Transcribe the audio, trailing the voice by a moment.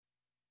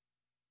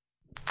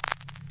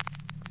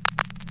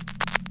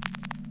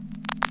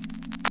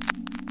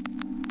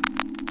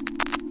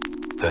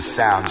The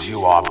sounds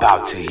you are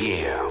about to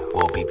hear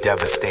will be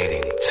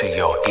devastating to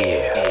your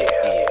ear.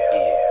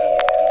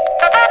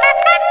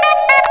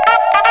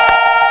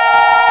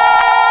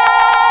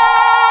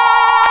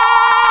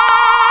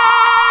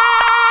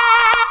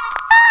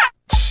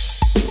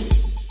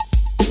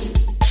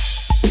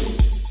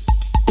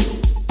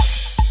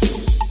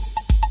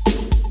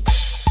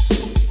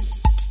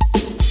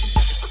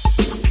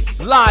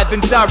 Live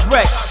and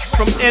direct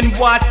from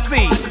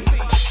NYC,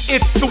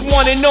 it's the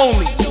one and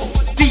only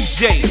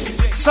DJ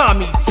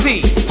Tommy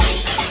T.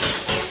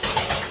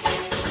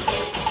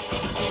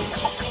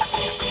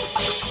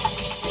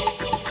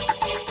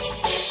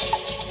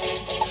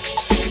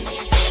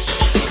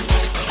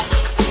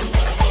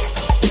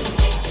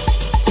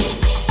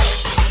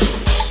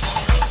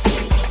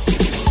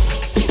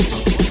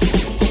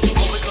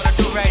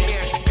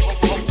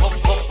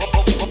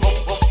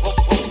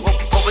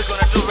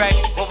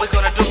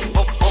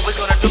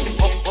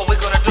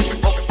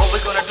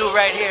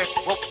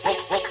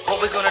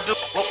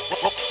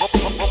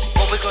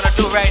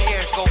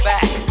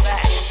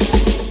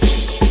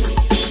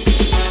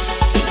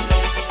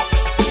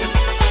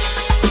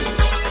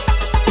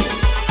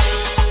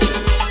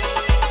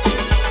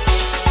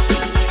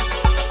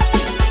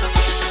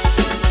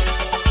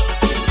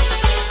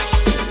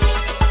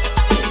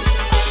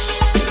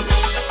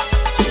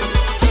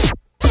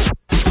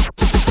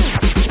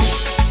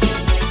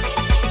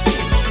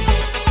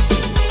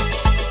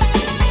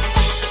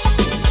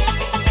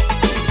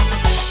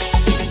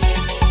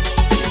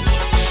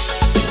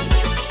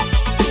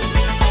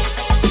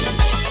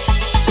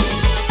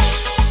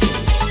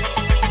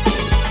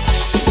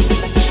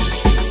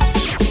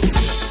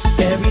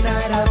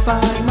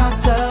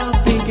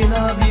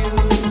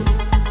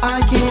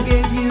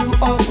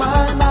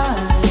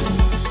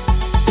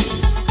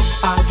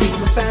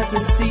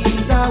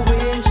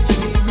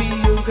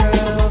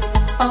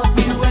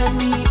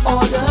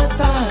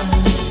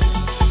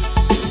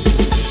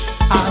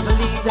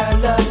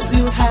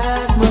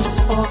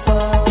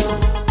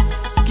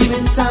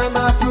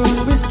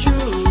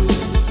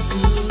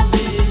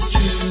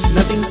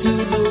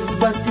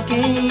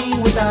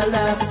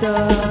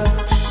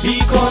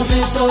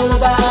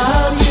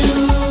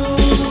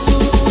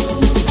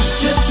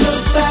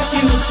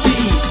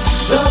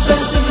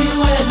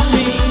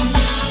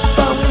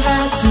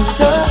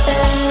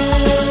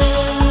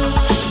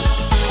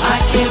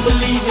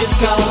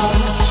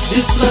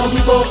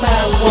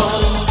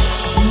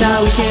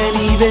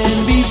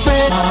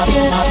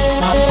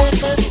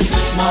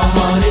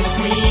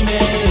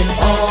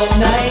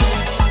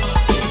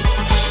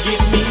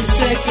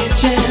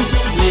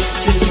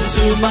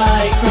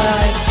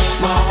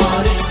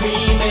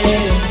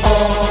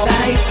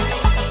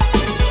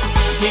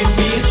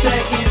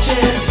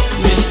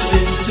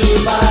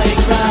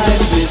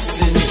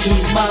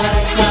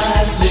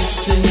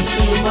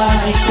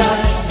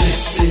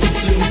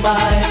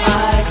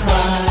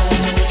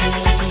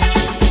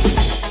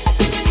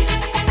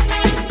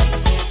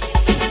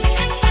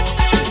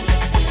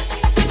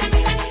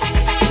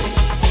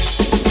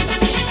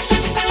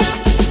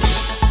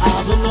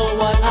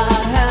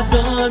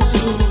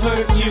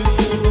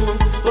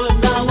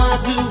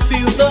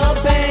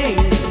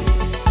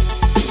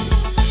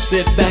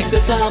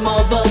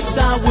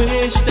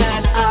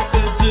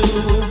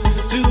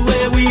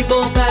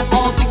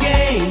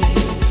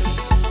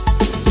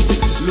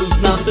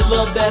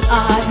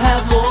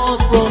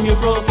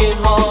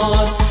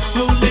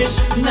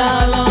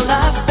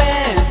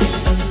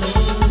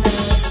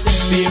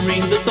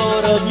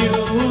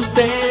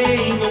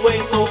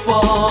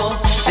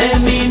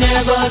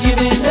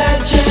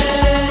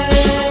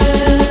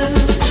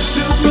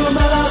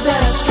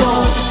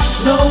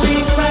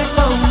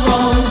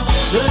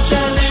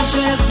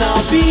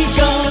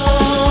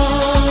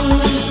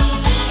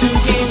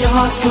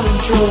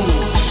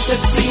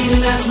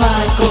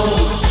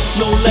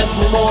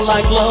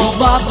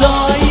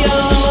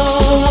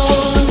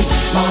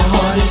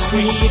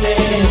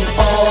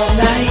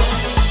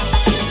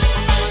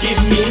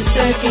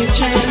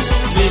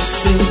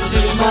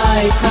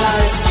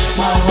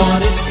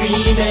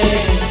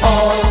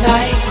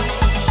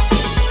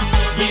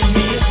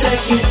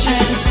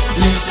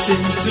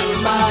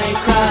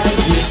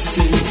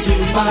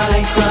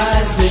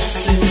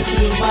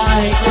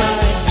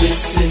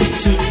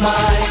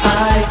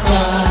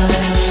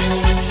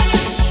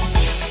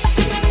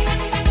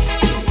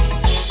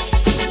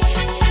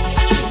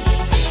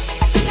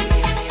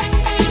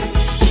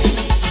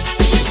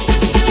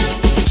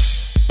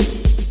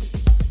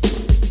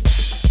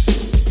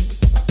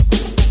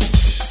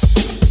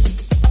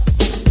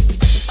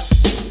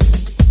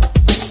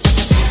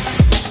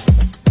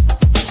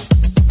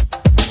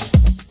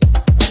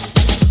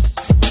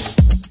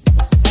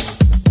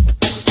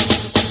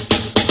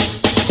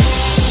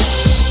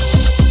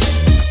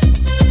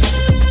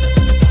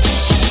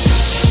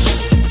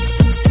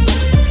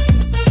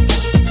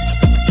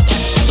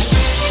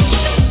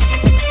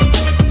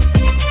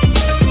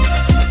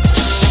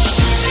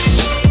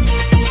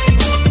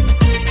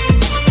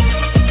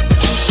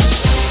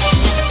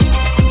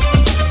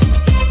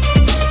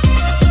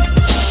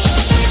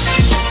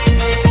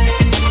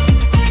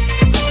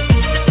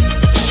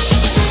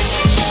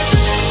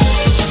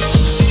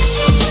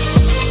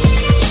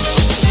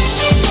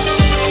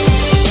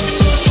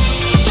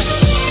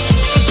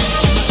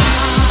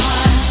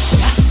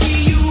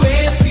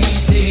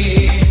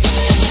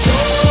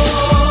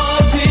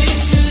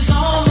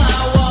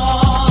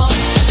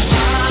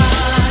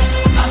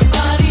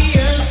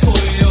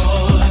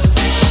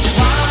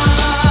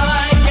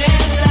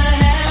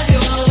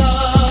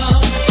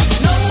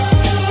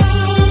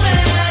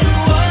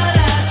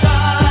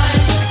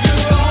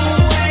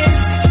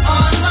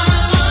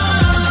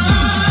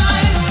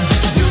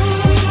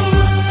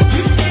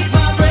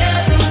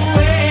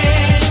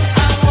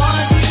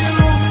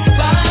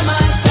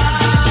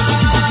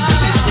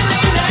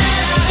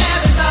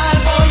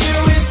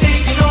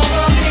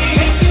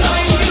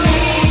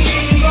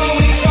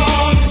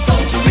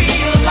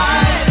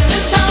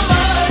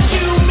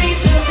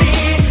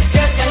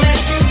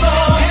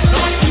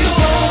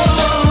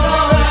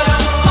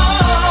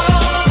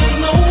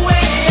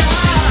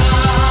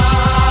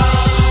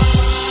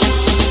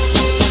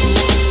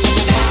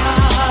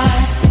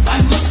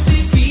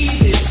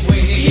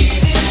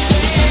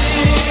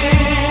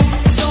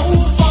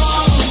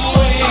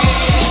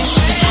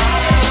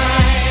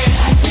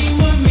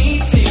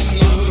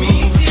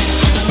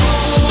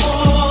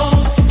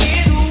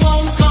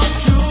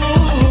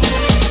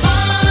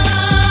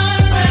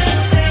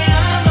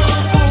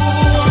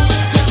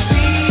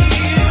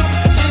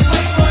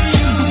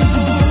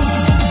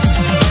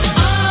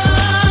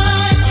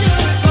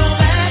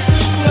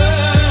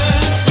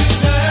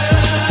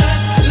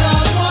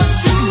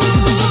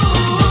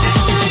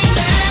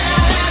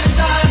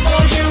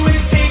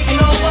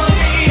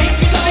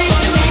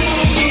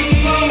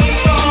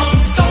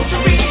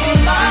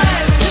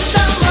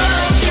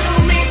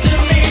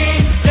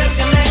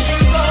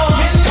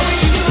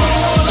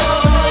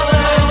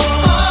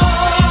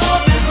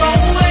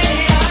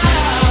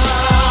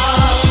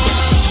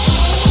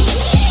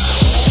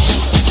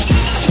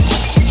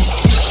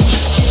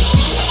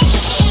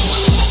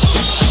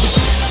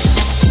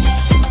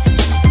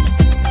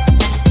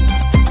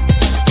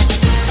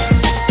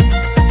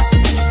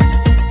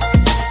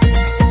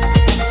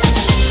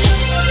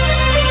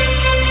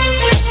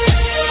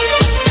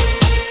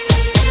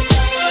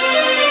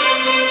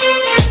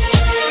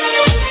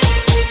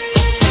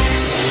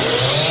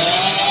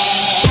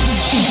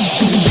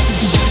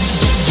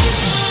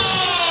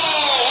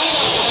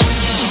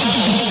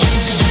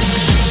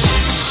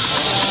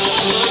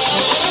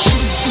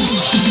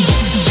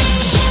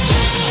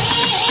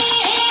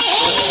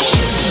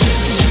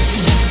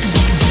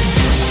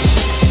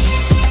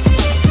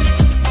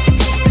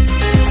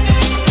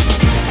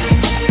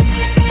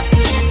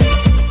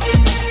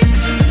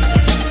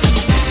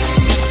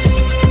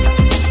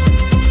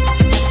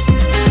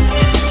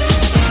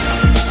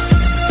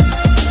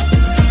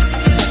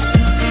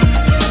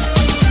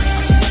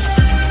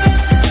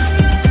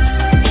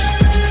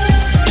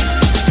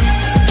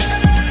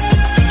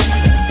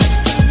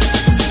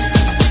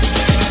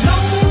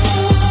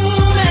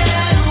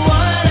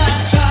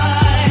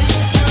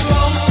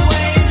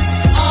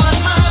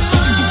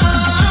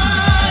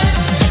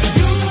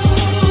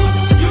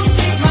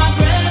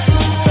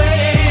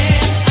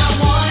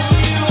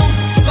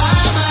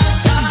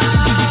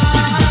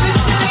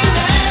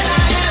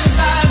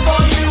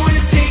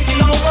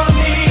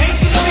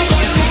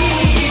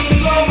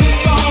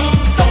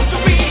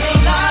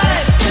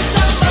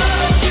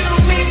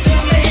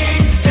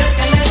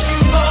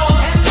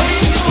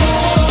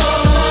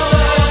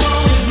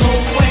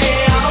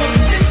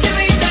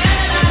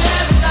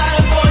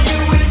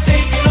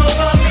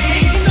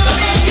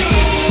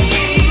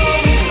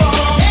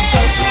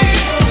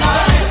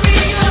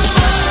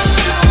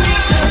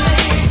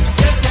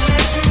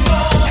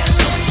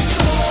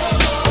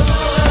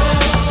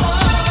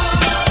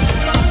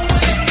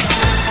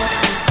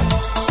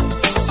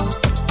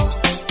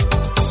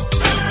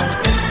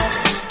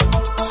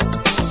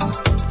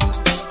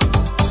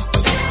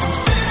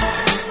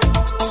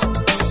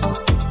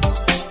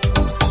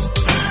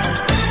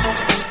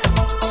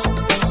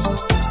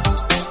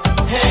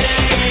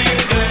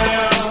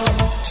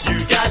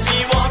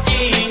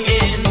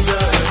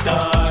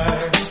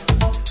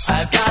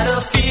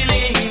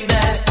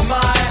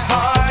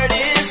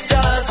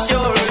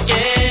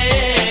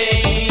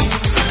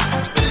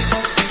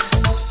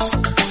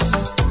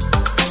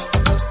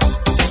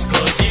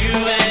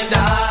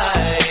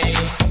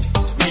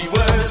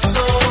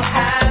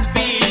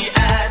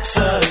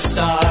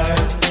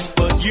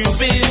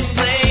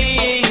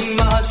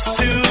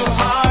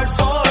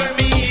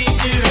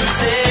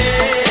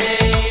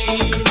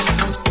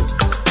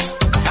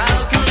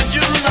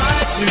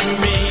 to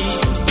me.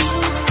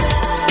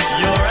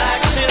 Your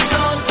actions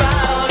don't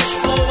vouch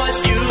for what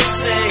you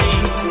say.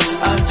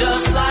 I'm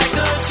just like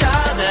a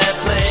child at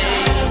play,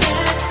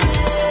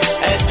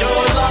 and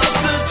your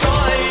love's a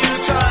toy you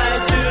try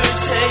to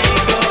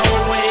take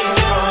away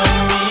from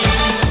me.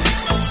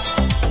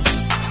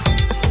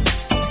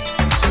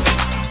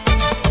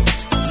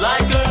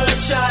 Like a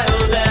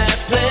child at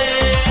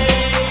play,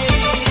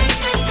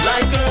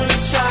 like a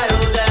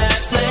child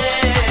at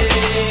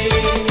play,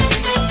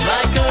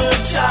 like a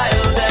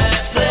child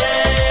at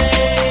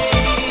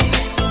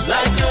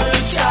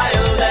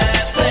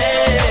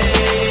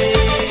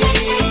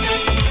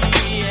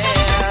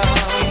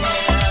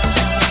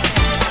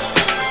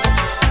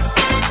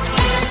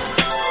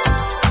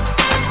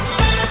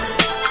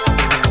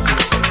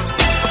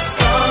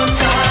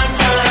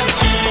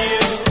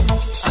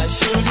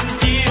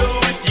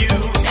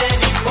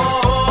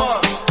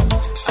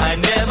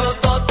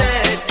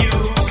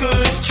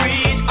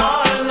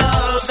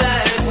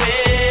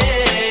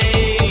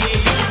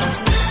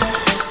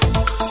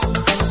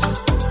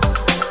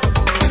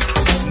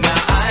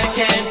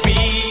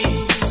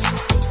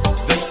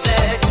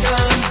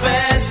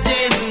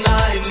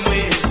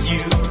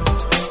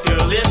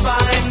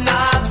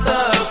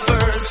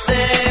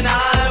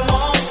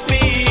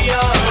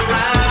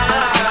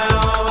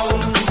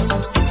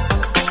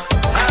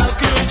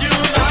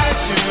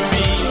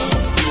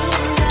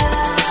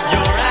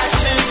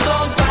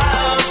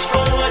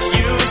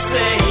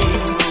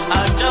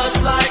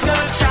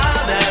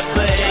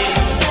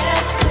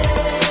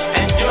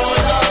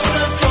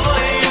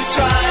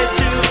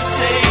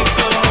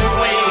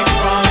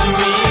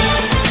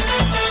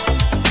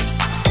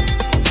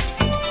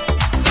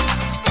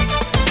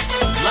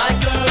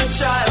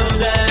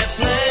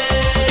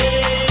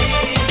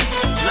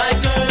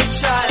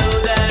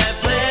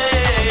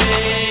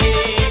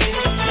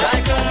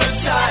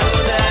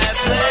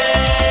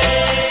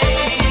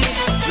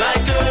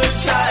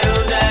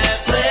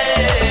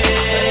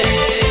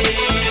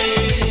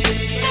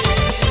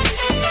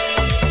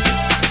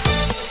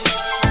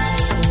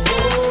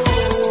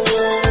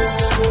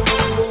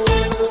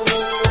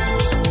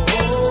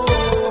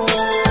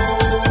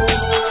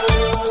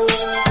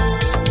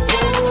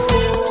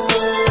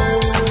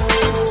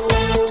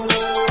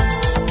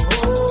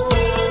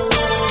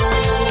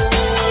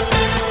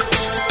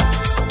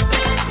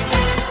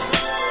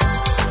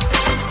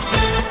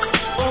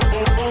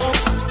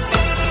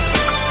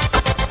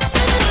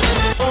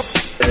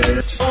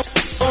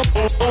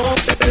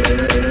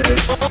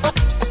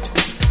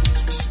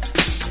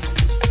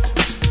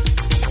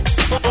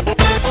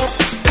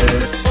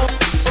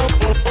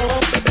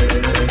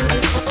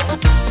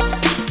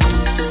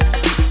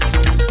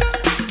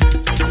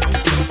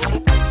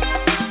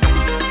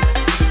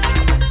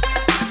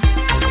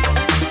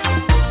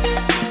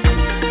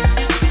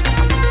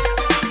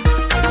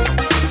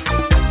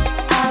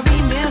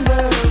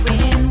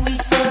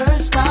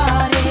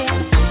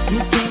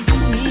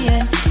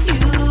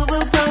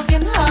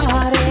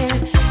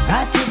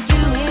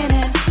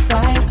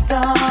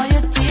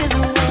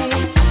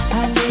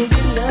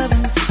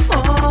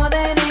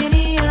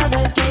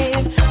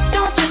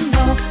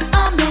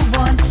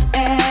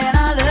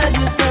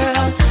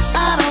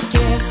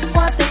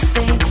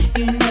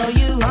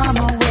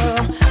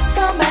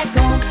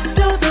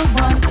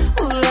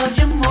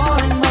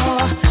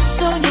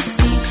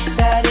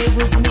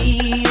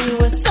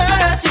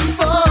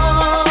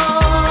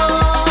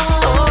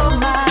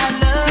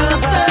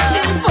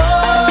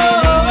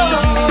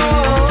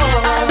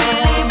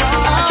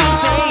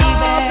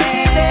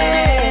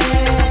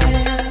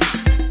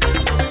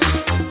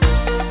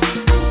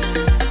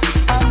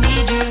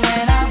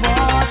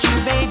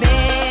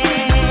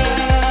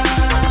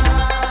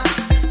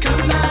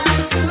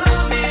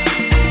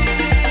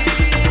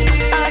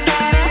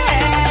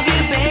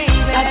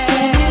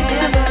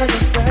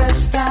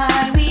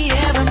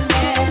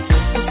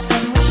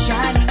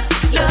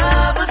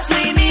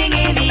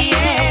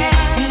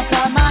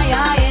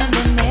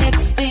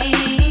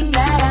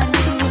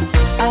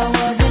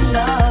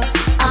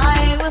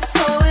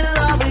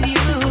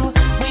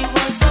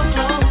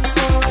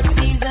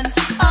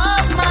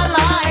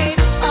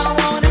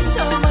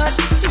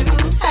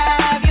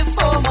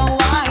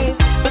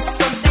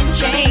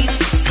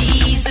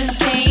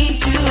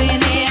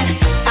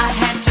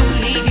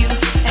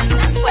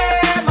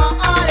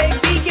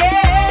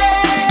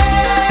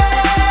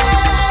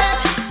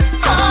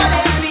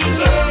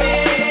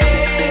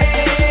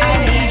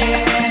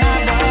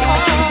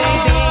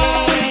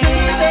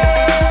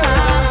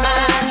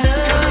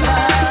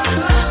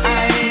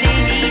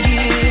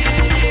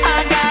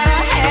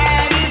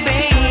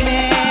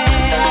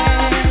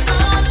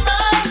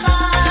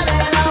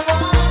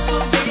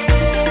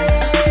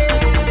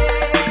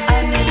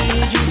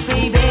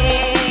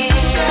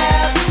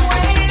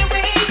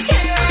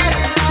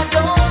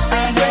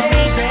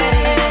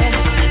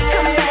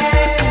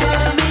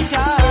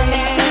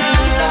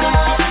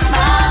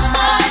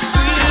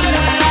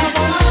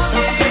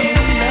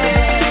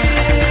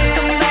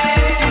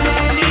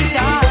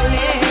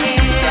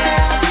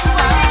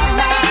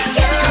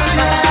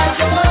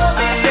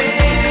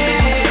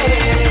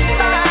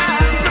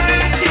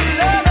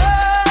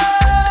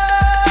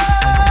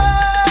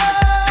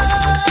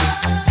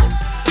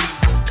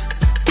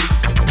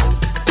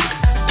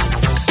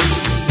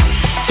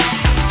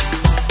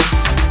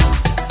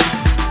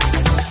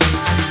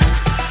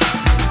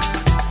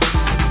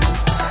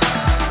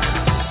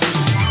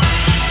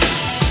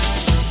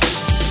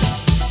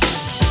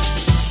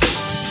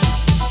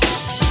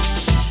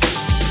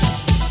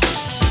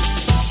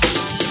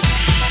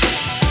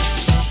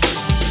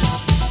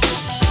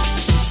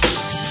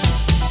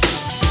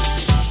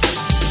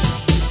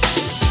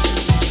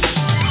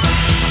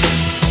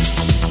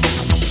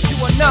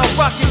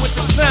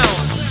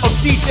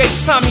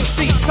Tommy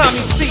T,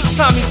 Tommy T,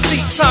 Tommy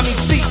T, Tommy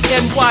T,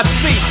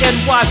 NYC,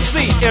 NYC,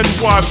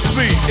 NYC,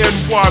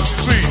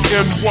 NYC,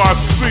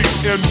 NYC,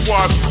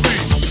 NYC.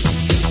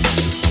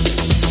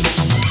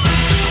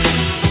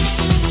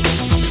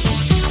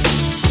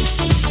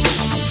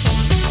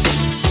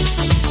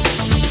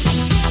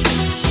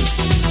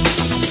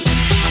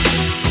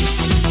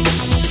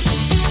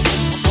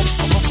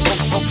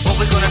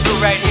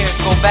 Right here, let's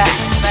go back.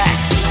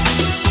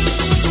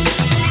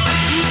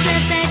 You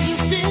said that you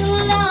still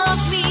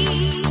love me.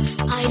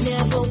 I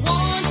never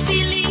once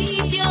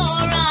believed your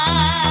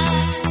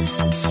eyes.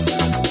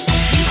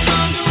 You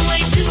found a way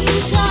to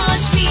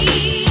touch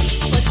me,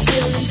 but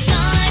still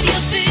inside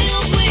you're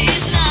filled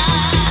with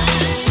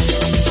lies.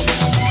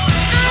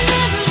 I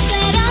never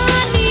said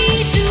I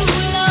need to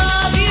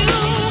love you,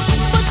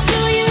 but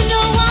still you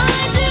know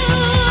I do.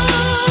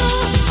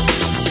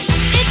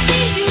 It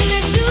seems you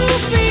live to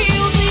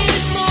feel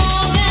this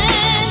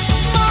moment.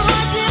 My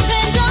heart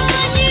depends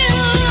on you.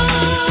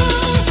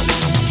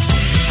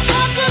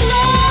 Got to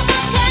love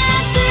I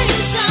kept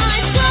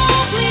inside, so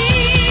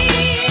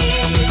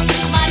please.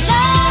 My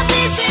love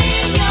is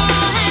in your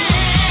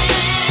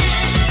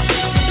hands.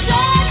 Just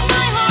touch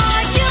my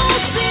heart,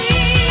 you'll see.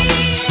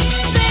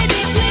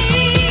 Baby,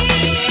 please.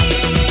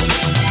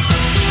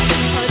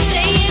 A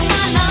day in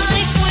my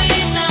life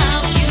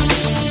without you.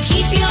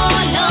 Keep your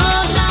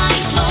love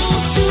like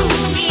close to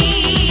me.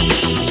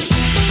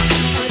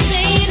 A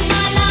day in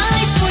my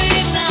life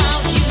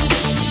without you.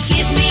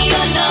 Give me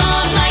your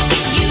love like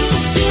it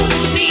used to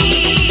be.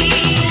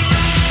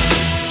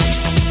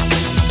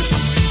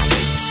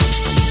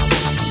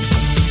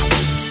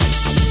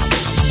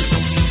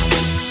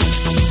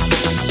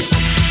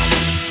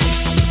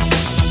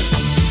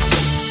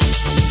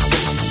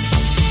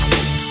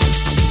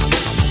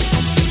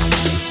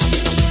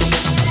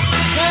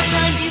 The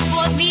times you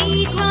brought me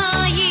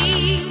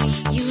crying,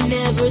 you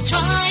never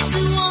tried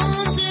to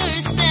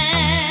understand.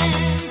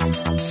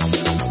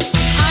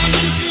 I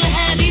need to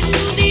have you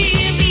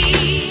near me.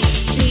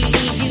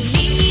 Believe you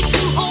need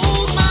to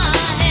hold my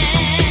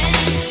hand.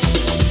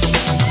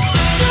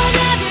 Don't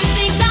ever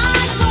think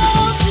I'd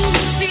fall to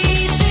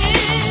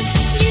pieces.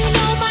 You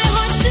know my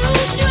heart's too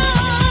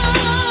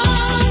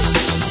strong.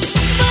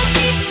 But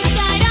deep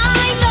inside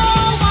I know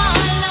I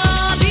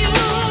love you.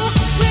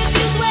 With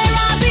you's where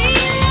I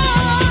belong.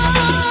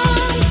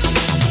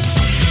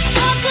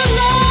 Got to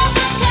love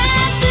I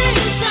kept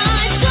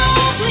inside, so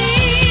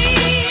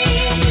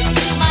please.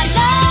 My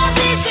love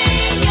is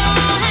in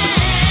your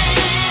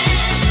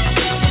hands.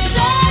 Just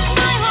touch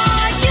my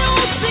heart,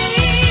 you'll see.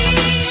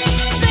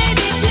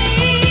 Baby,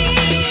 please.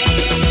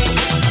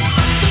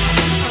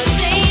 A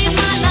day in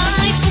my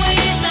life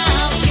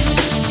without you.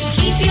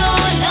 Keep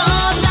your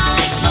love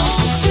like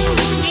close to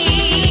me.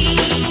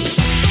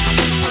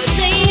 A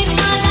day in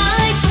my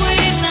life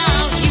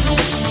without you.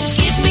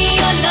 Give me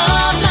your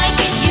love like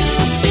it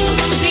used to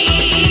be.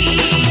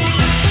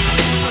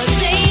 A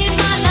day in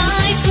my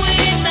life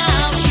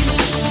without you.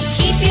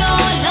 Keep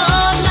your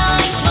love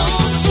like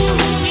close to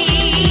me.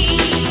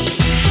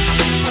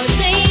 A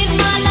day in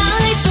my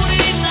life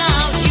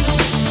without you.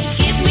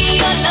 Give me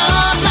your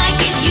love like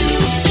it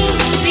used to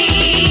be.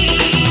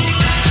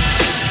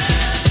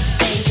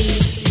 Baby,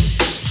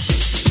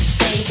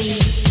 baby,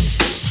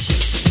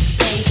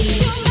 baby,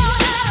 you know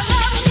how to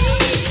love me.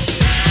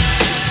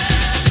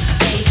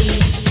 Baby,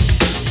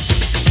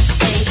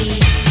 baby,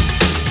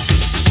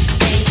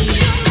 baby,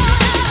 you know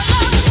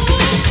how to love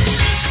me.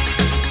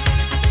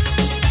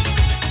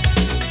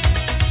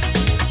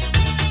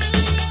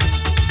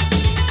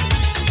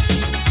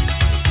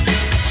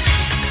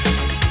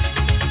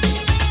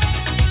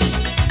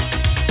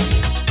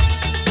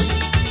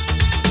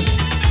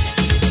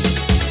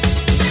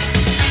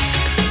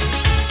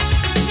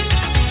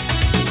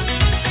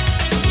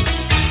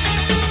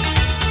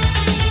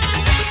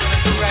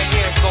 Right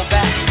here, let's go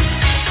back.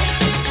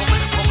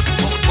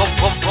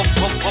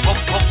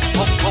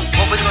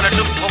 What we gonna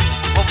do?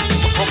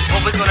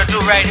 What we gonna do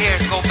right here?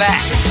 Let's go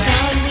back. The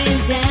sun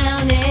went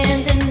down and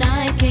the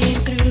night came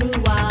through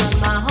while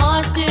my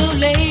heart still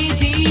lay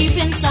deep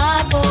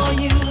inside for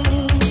you.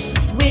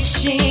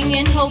 Wishing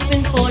and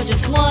hoping for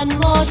just one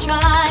more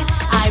try.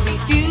 I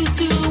refuse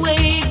to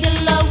wave the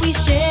love we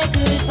shared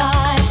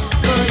goodbye.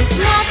 But it's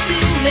not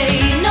too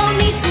late, no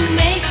need to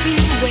make you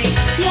wait.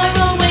 You're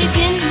always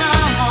in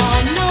my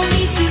heart, no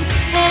need to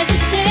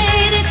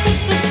hesitate. It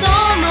took us so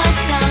much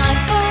time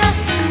for us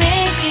to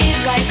make it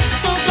right.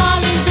 So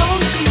darling,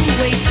 don't you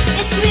wait,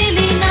 it's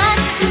really not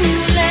too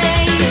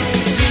late.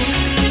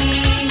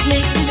 Please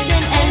make this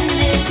an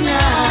endless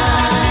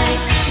night.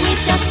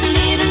 With just a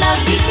little love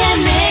we can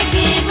make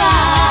it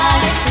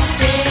right. It's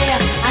there,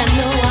 I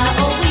know I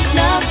always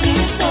loved you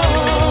so.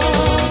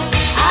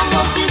 I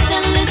hope this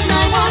endless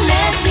night won't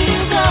let you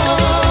go.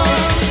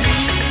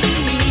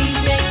 Please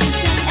make this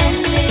an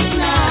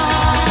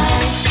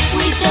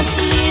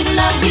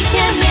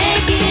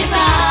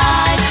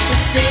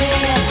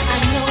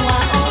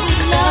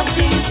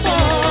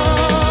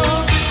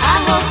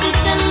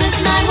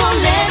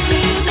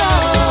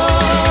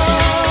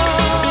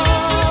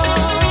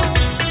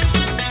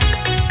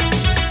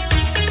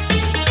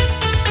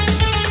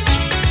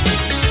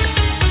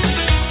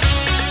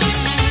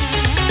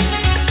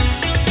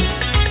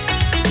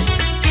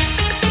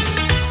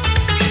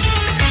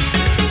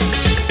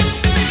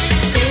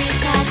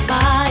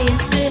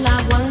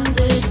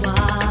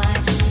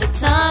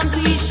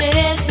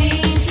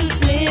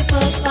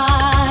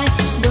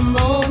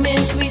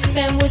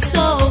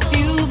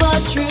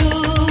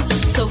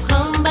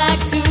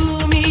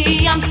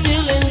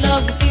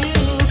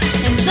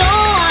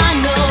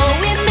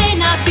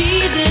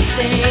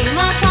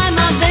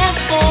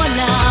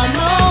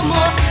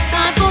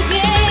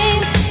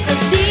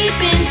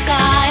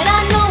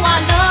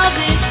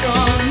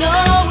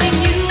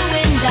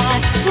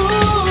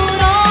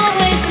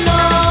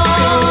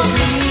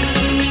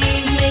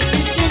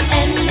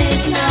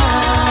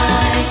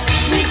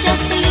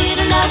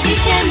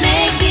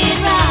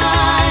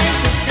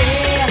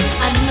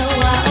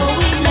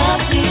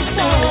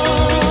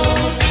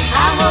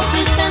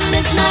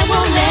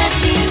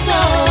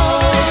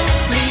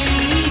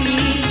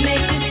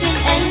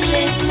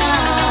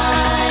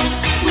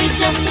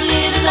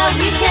love,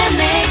 we can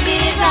make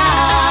it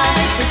right.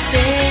 But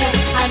still,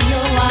 I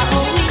know I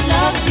always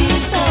loved you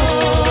so.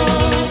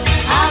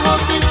 I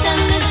hope this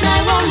endless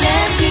night won't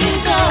let you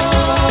go.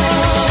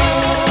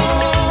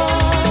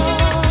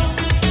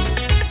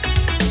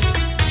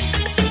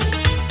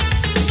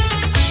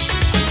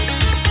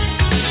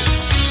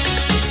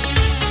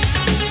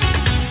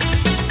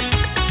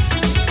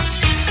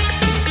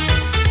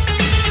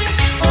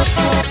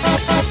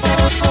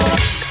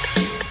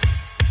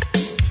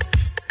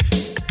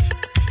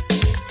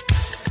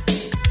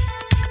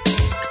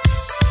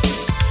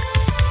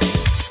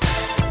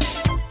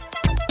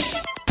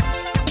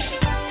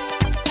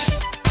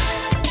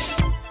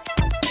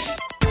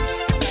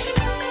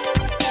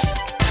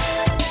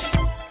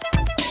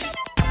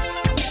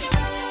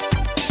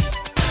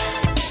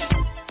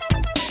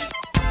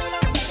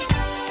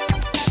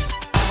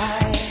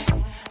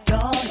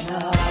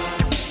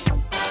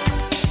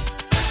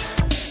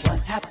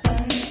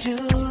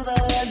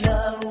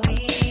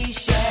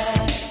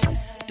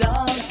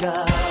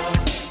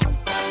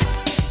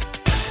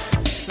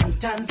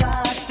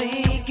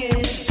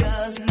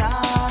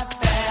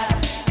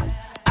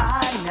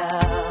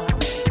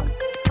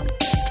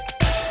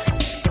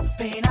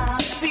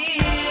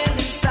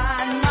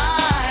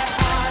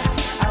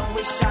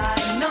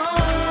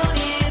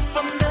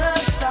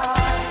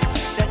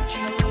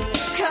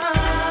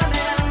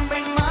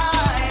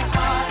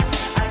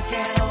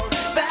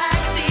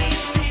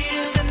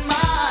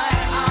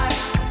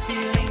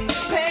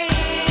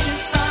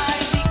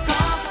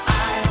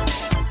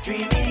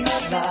 Dreaming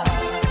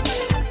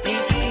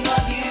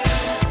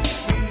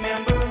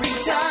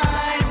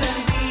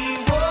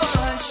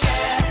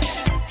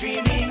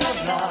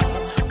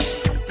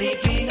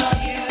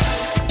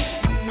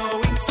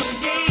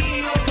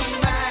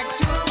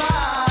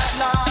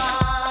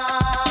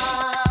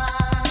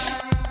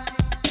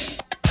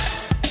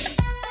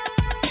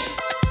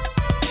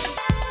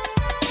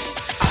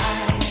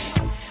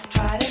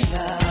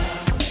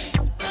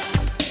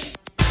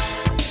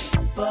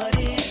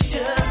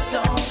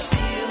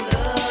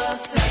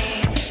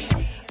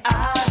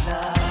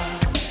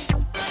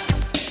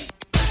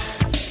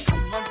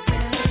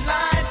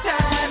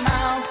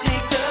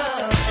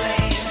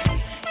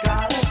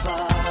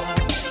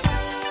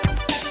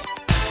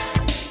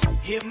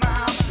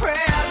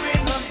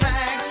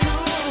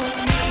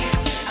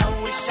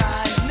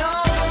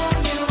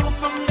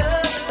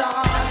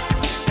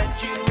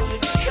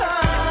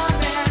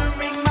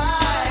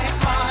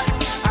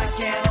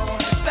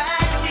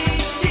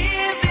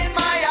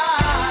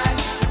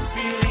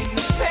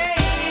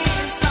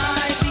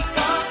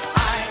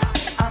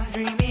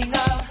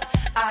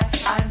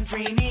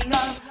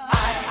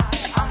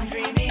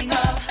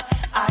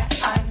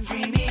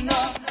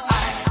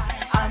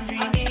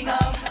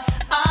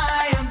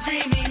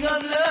of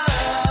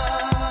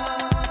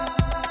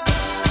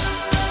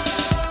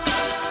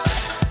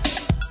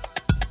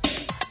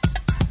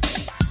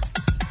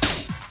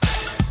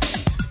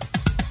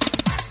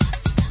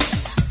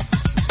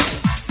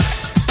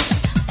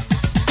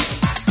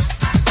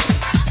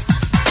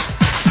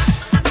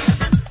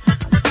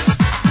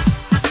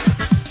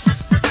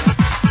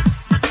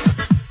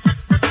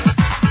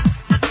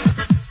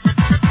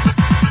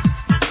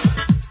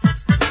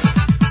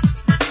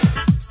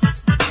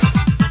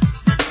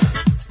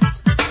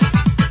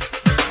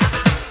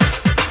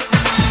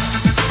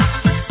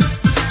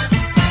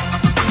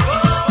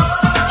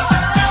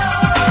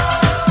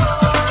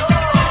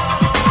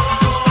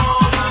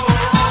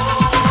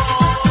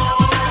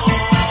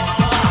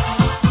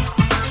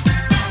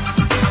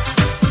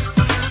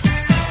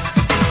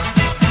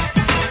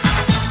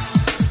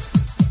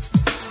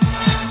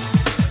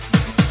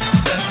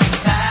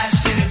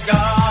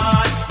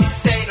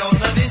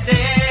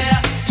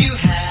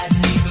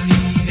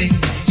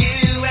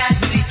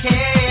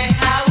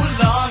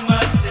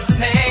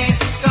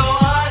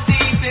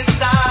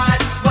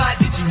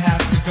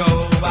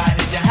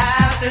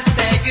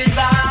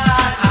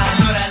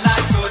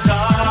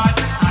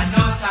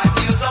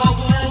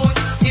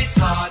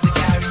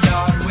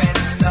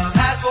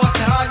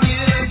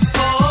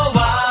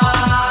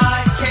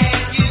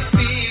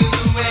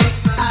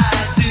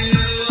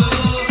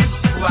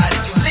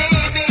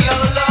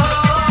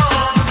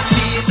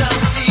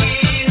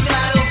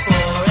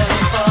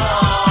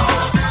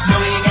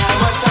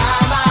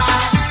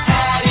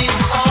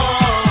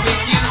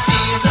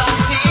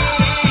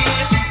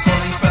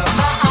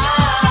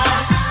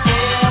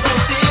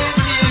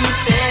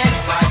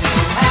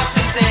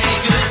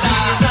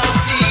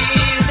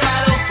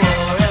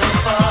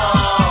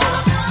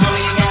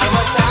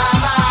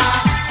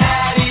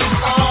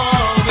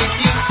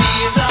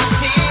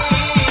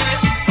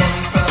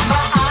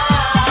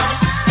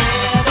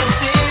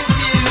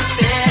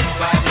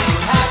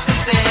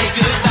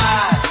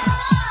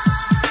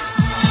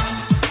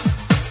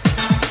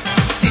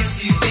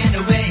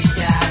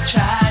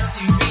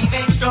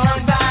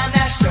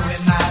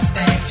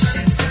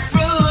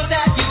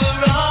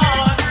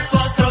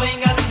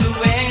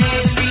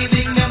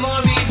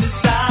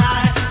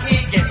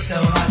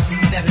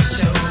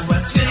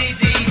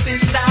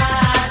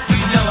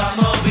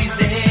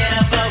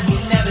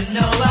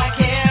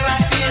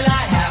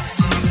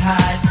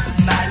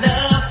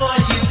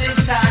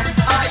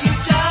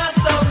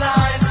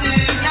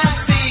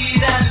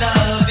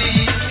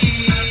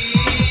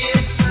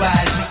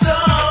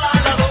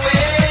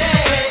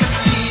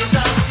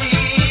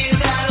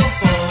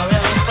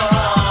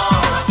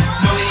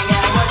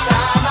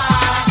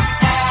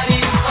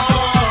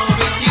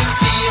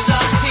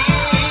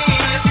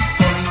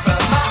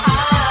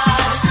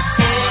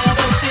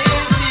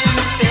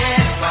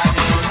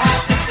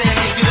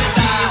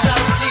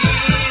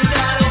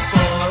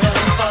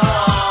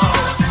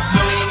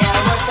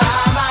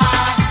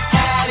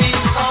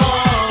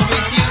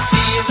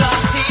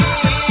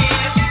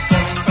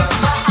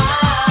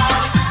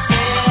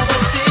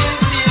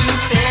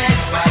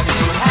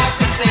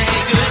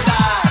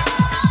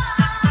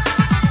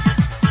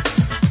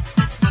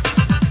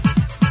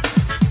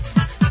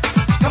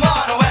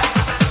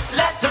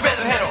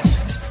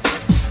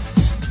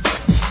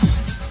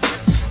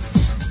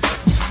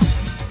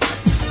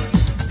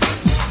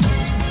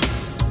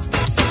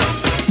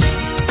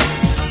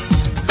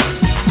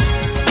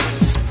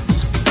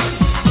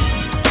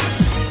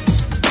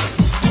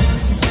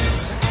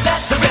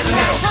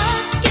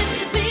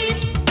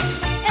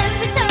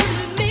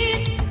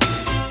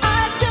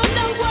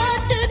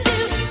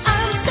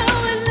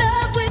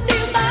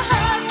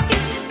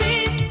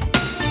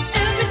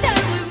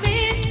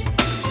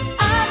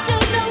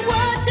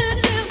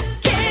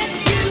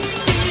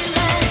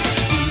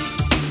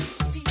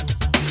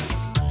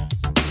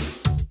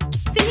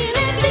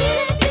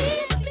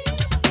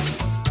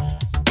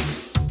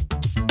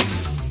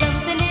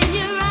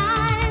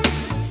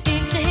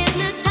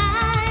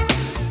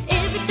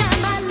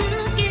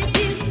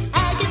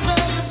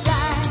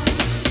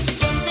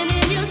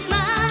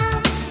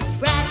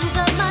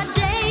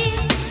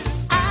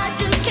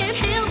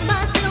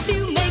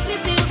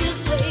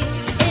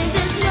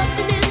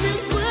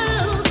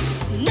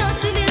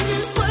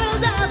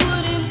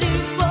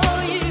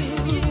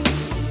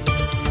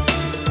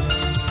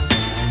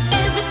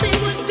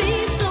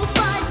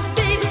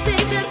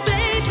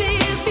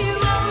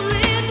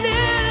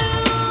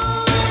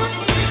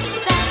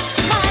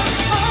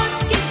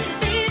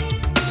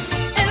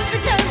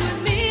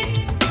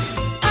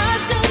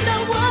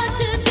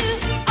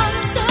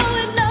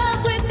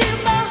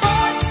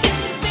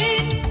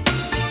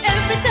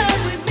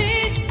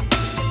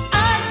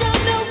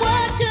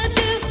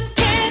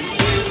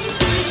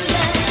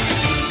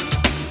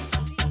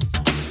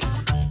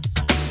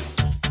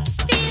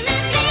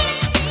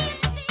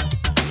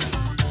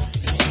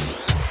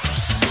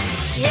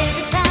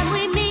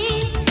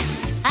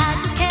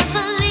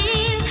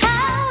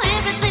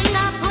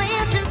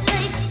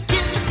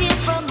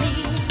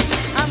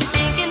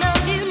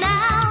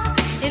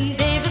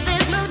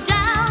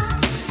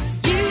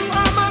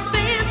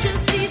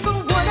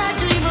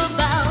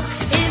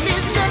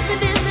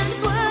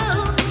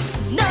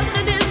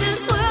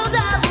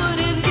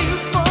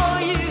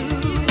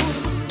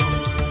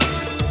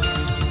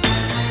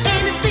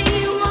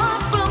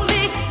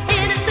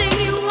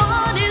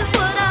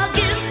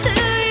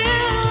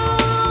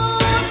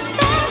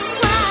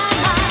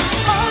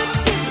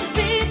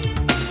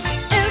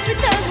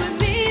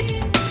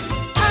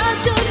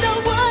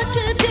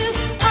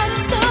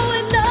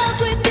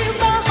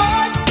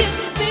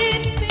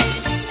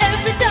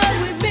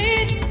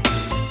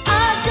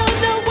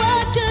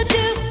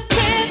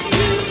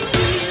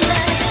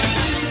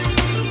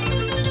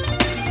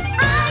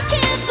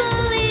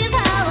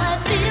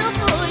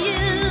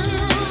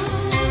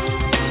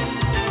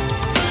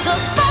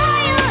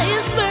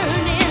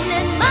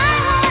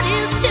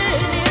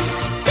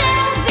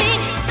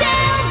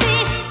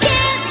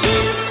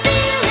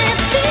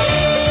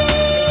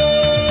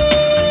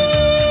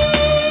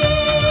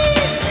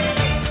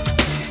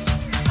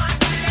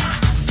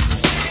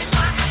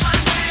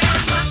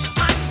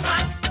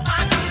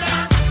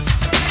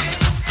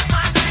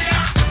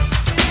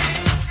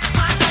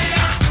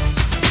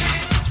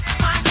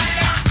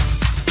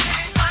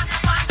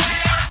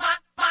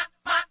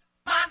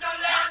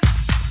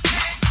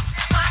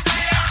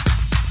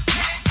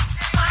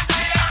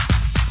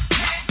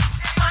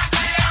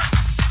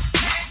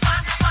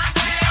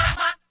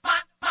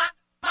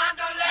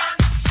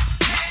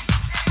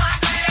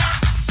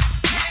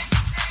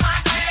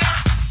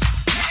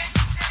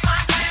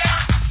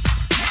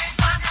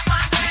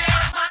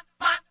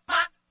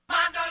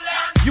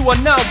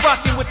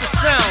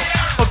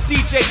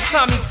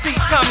Tommy T,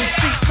 Tommy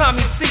T,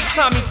 Tommy T,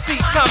 Tommy T,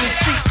 Tommy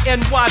T,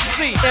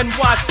 NYC,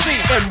 NYC,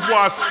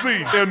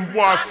 NYC,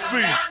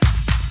 NYC.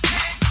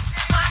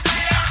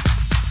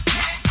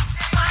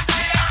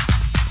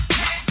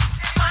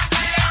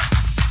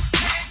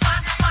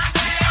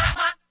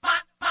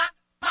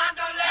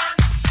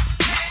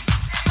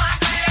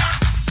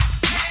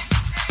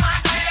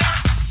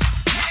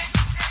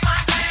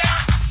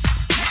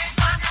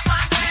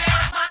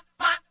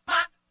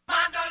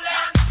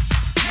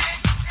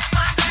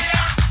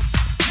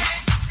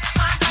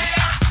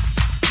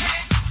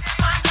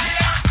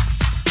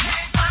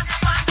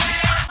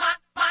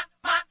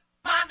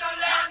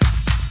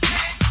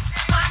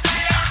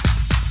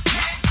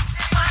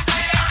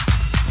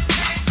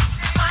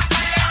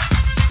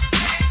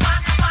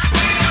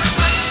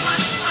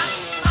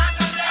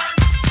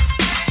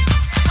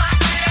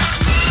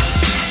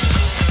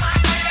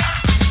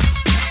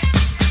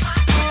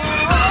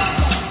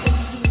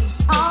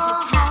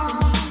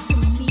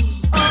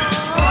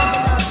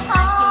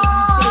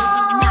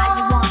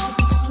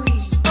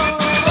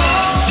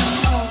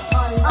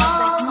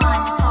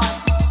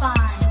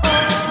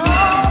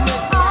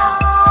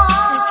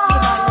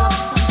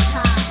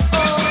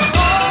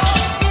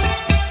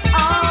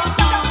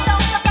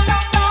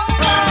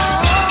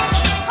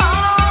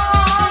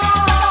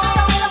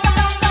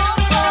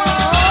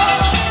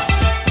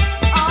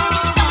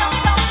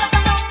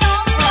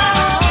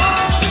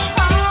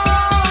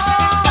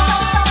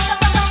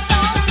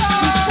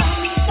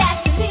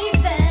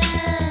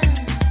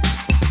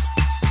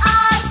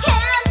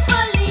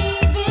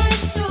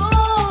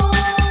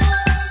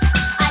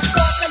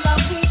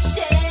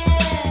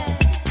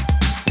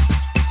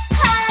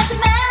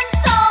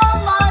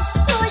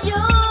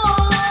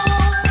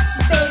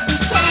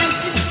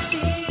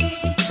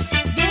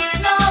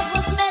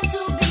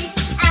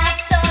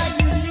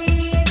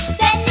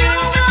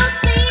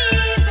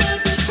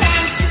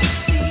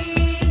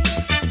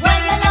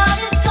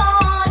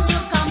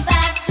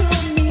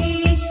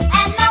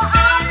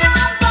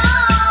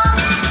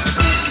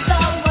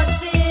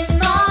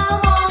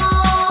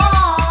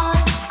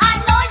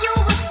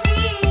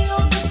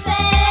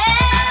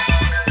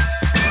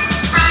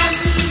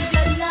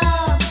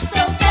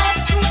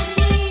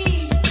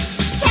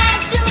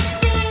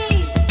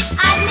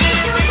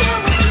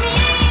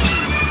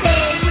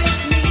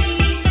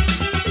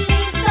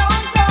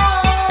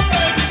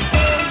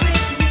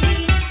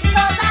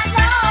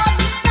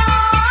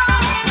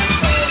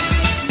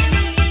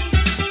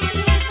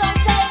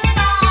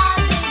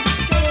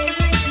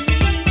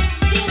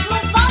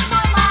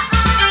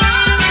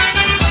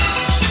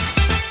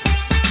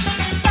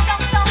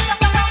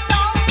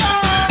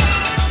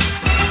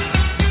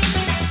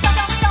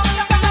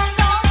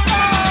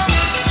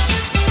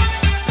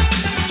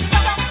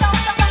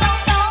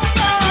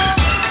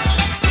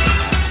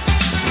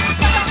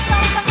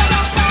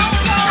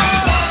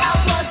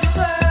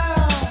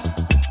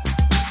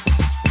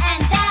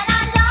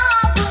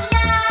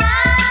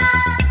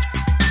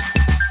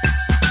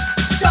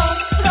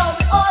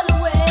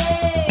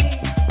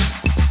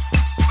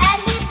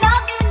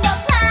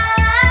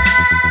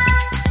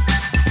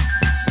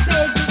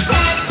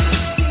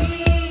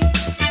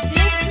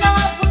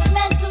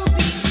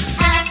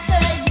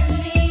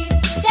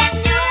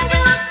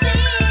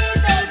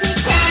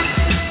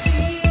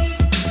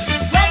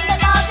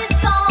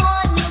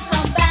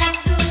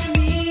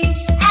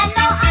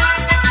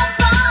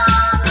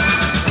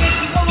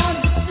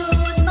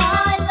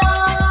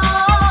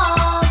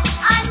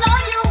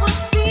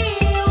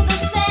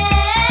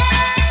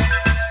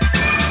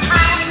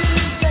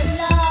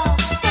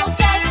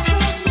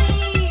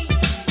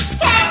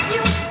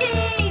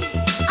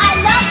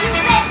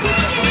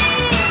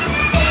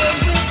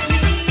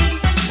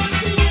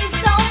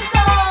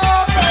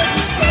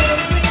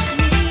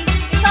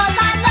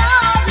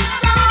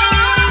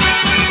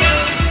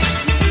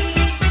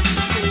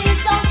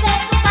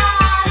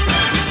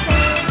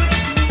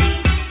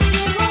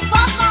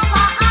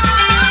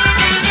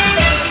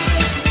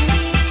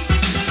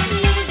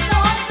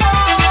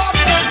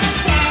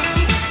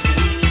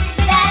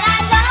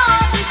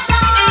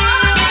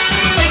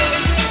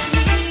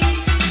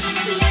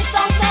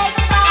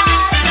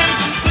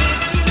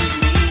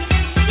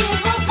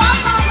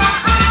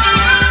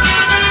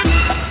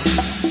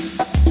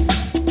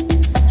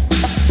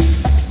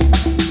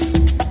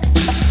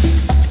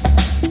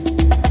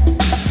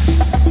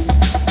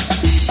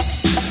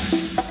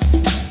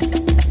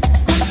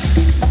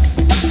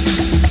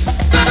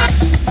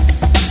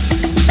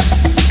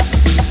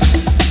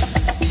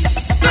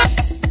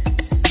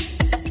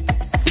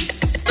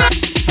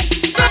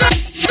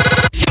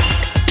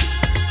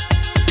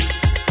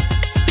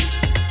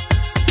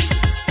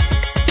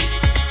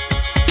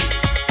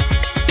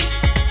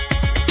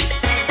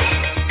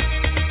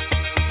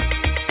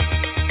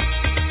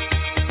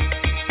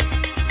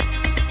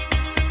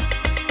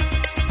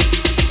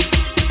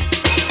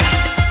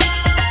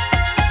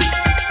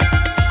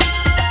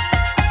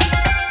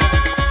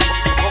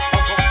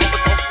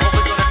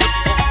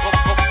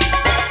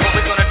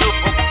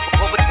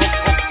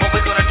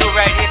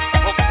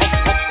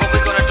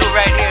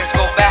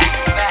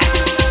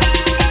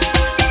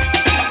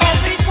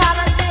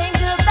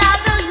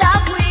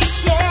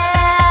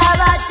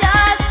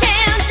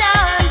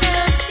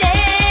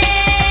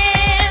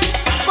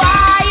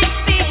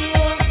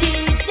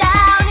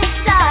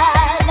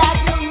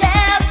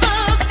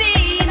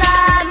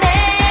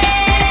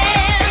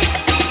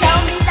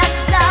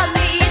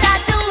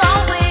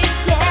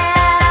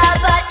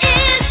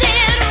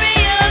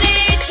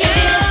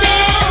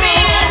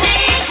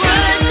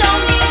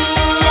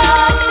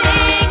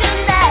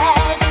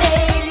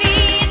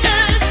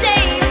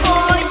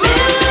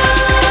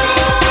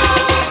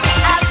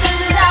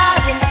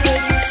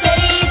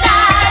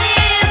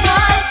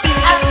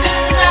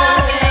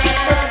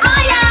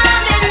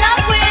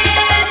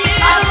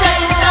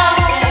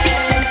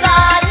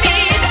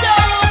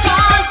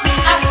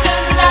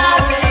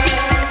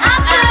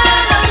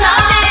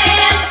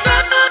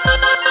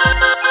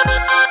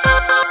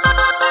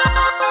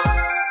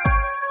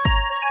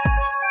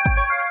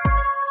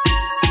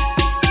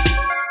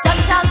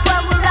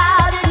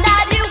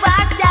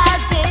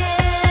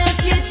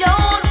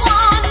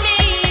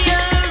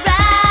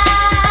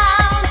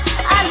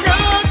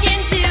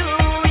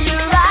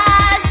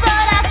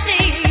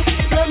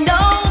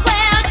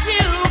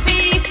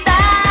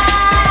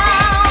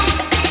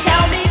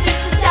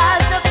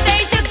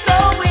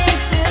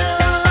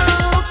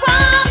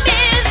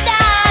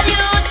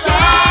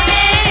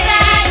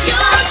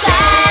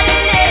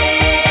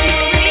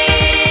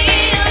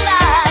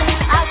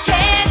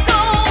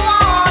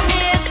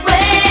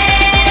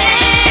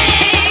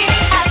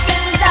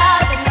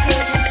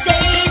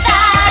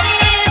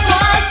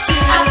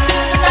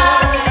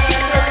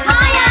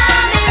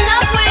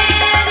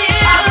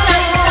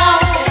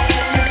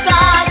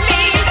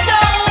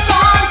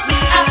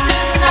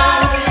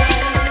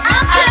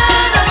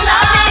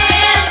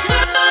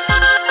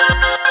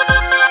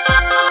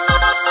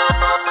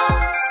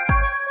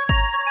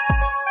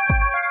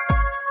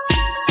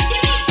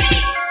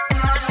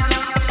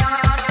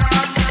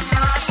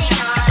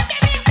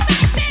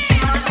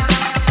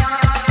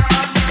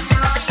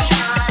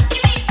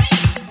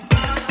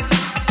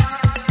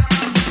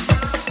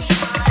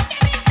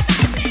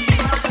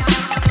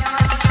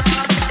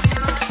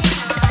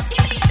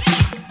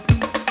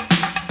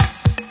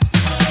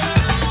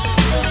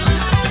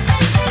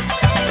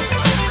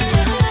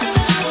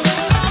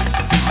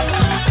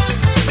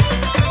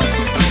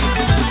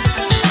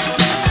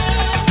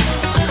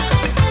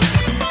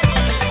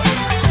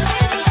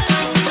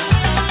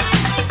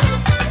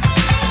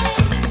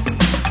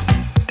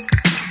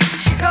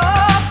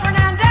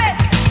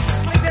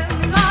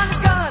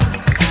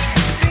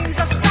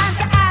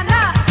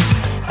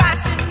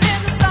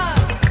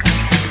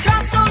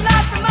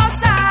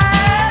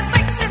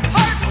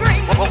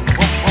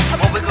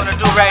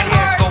 right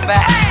here is go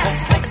back.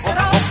 Makes it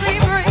all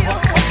seem real.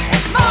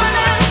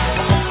 Morning,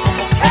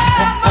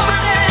 good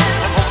morning.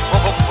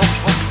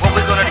 What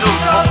we gonna do?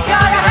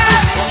 Gotta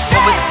have me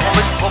shake.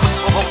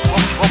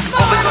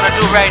 What we gonna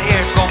do right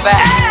here is go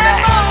back.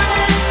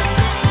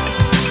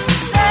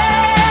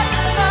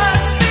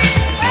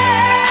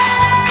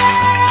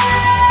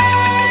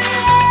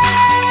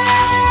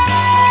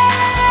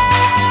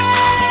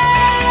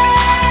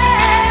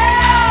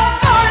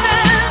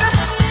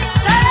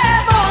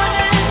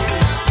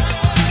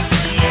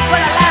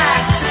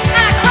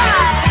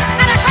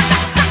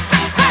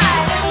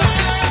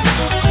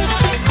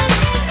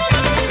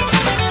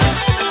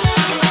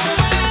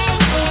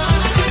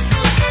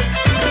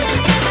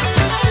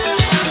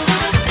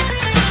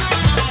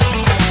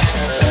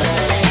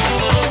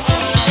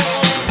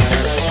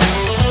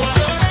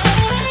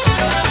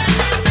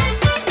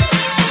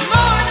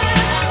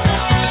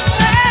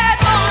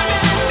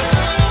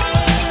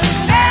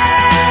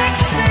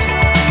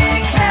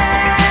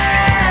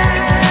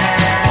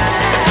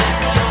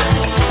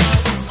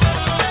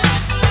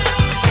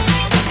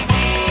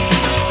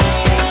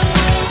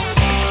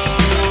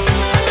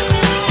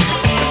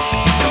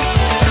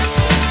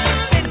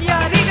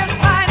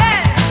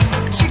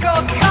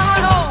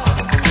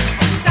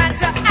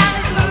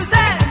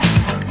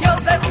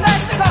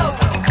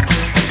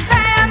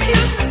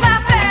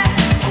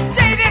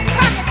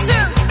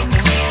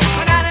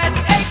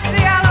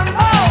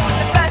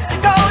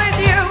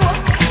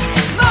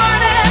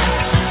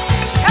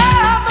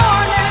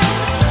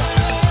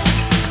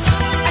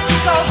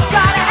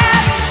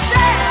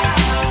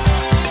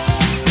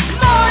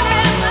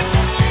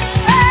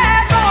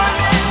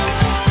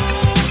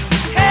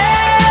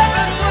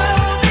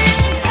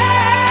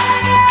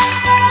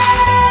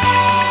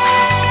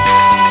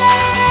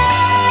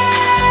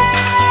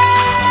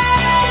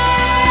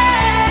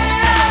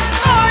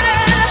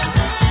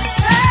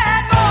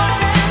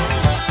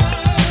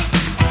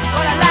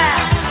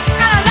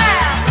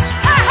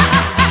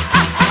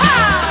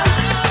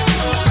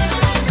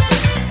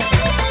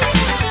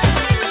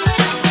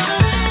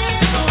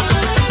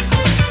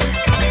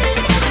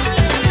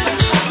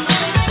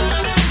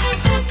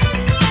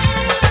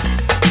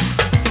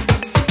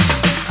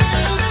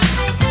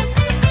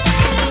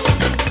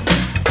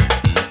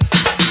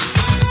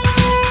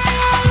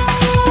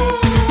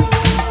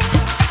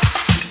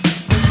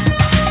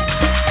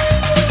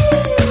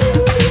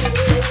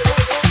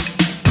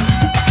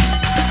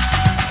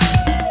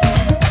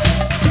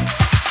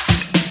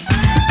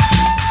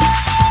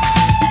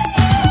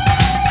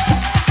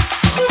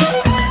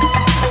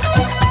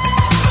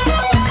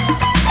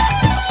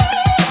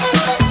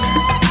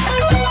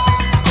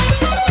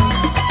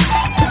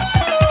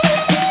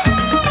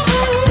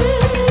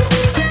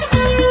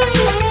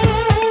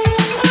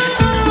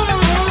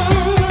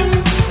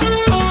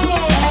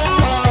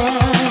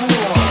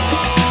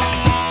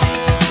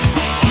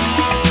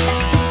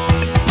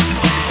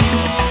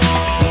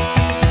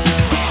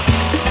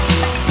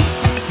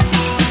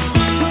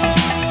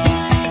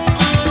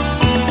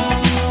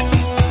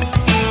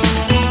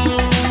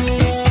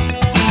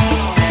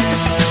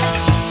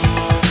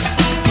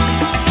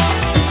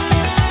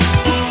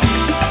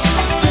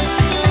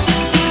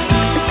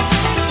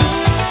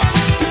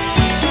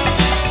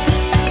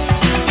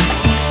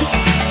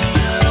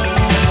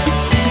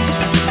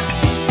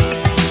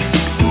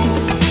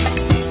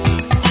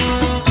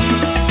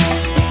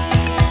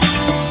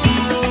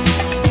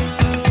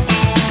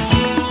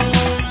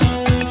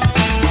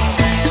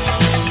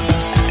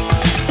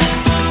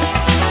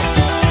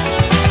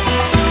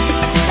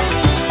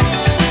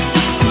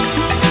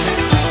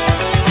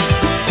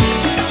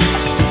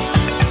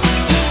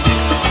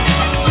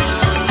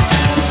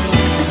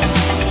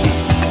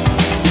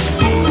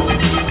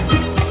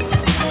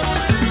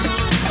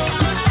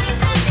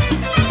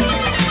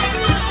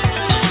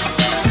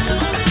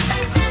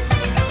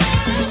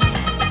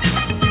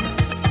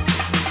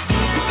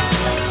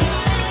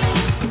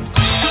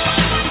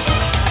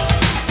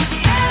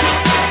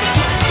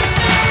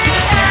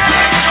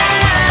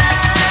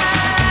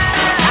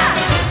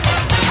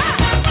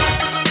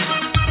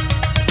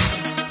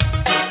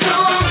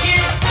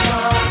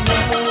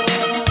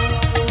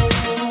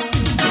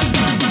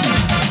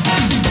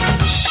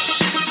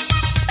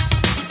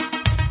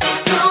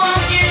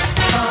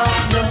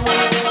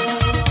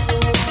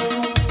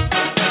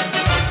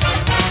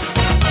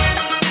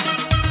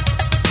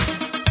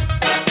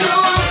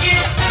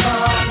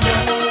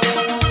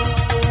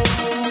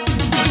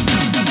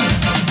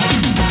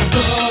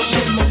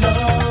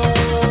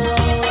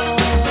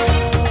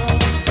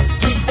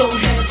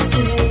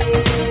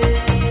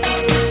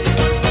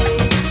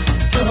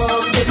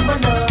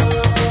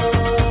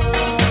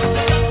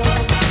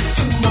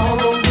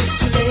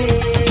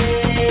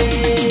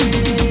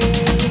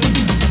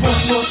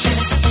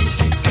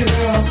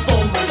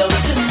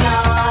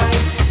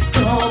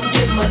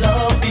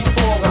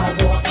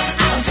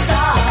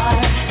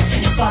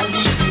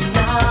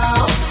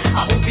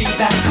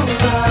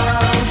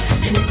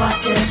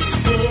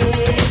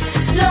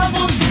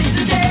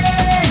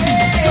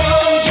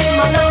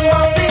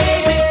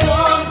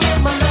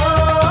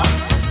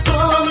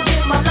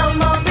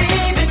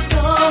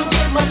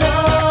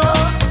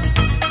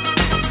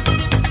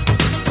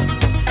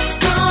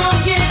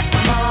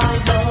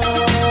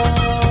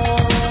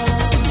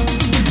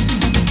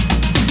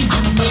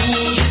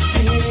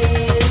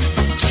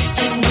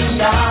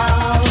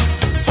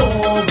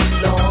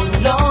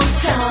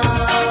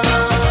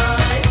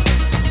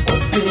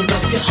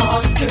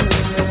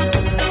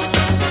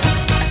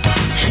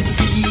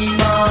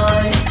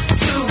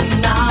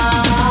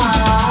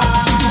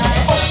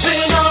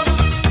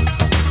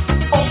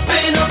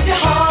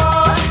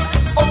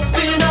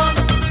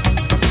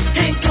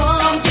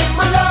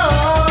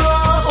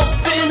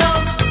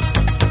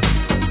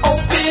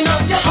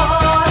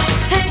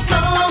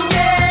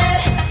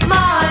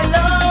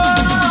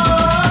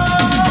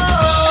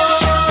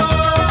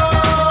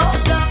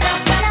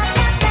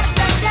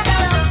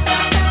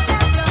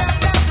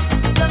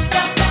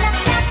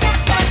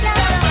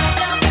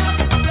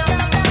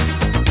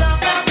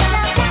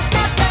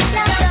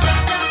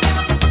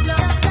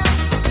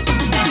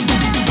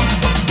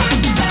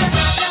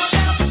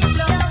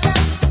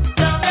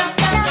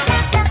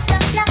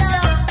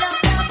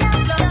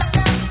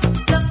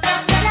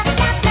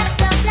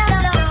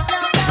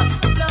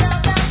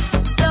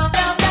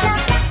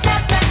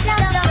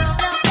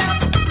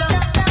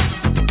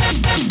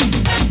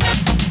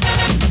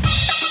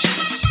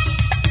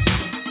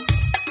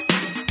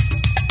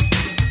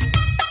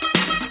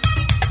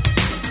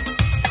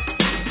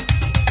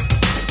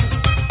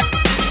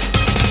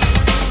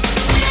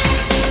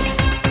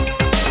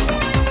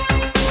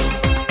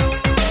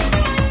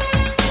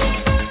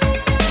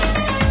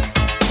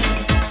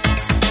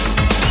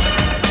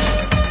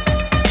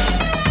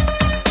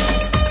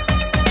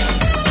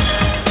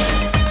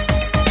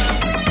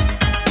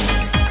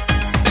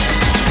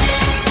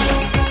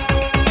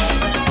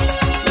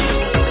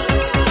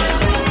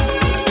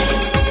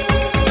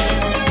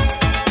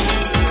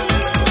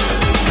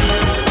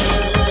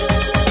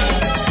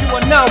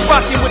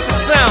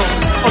 sounds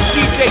of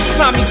DJ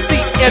Tommy T,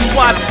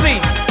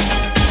 NYC.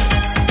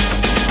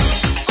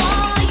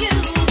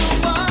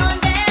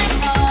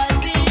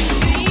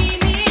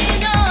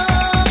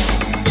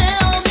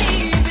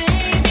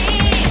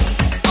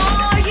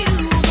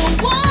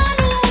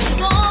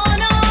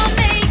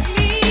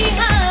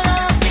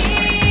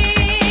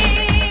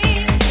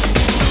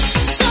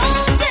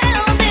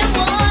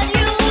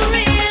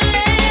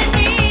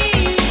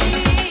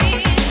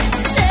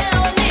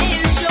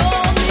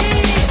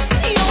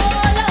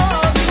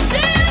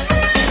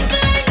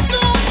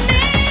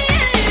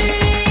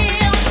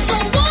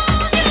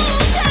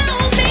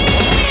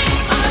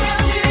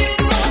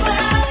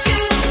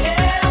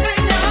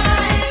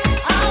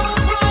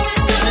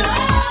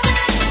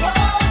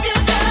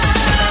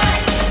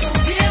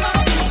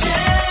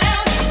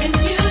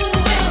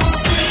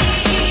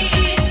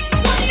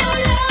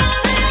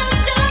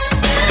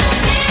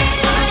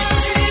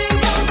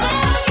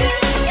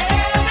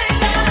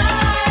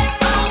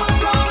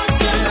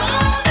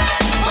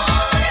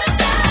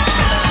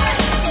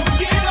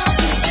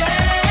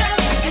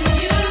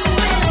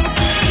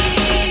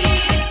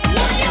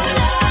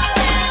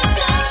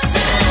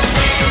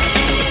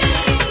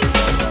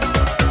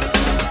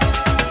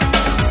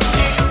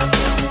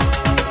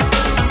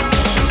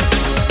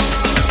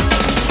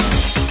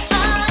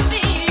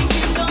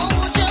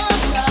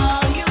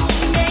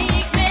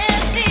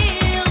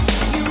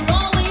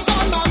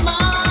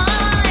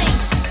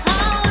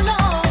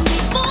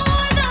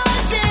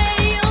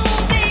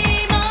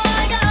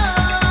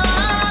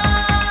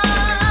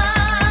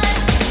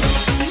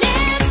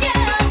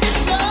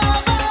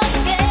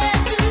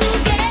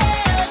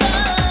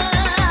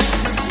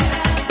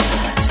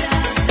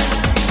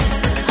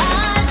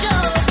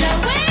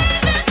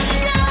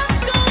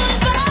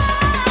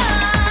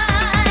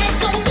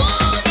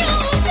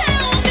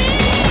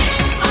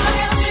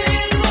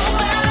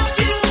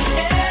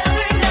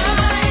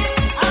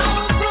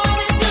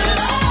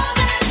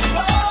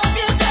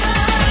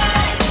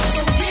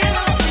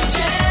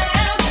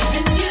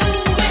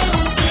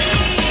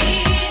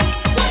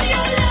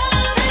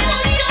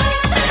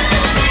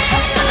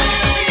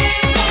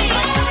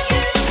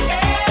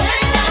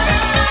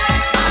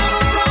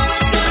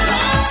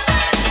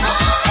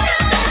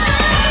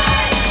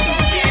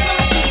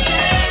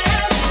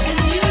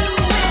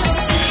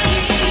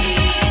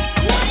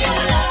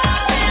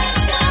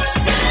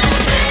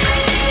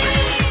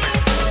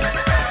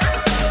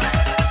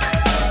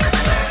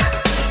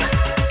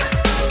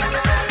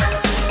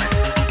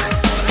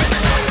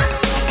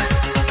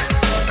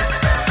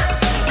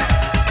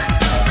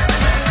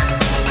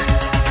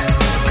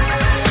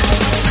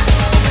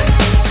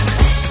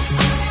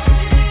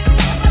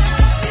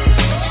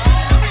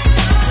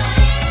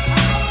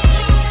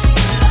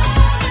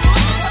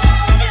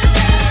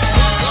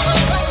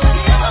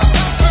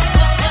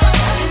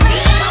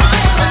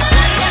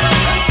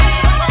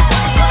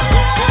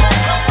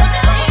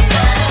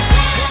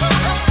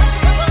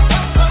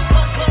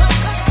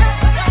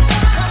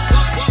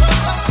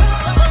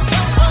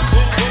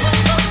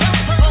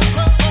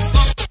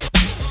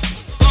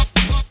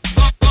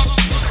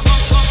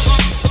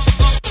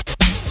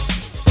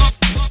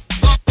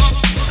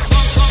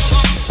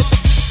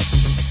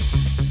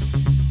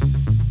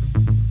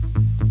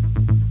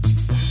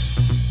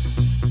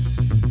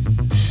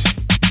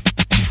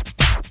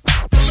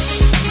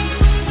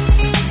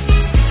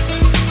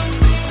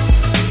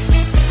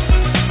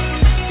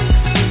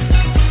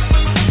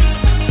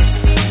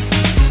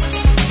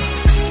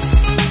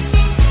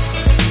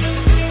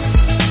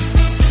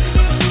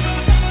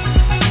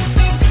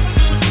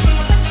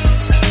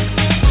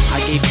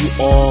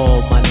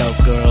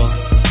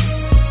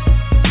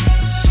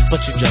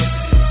 but you just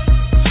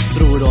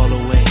threw it all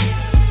away.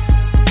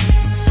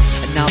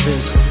 And now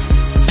there's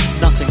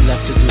nothing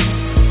left to do,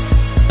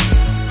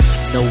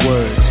 no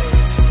words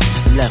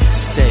left to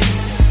say.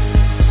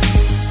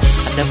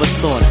 I never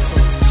thought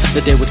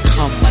the day would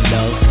come, my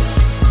love,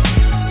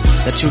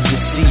 that you'd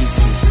deceive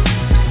me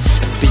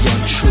and be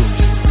untrue.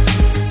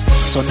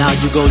 So now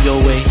you go your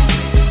way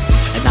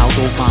and I'll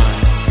go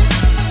mine,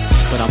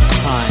 but I'm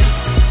crying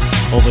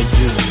over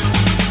you.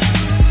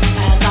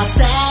 As I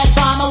sat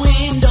by my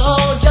window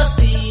just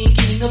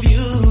thinking of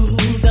you,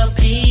 the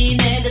pain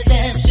and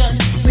deception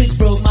which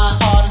broke my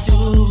heart in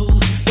two.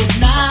 But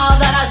now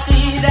that I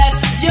see that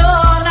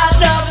you're not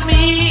loving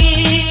me,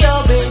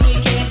 oh baby,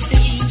 can't you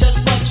see just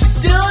what you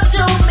do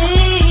to me?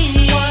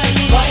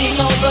 Crying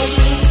over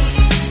you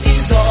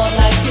is all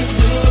I can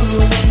do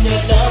when you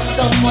love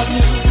someone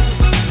new.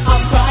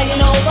 I'm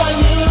crying over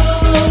you.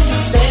 You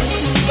led me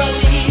to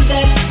believe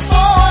that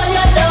all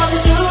your love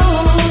is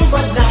true,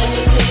 but now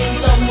you're saying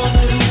someone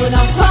new, and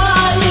I'm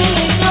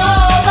crying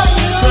over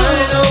you.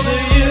 Crying over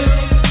you.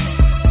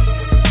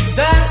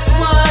 That's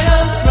why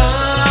I'm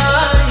crying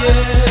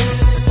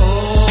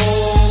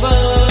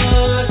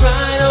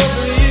crying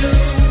over you.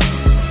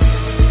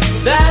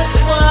 That's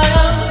why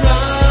I'm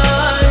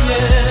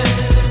crying.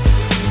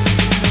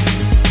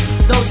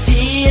 Those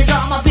tears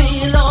on my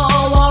pillow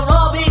are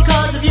all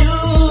because of you,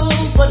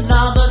 but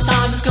now the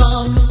time has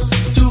come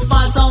to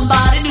find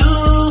somebody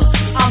new.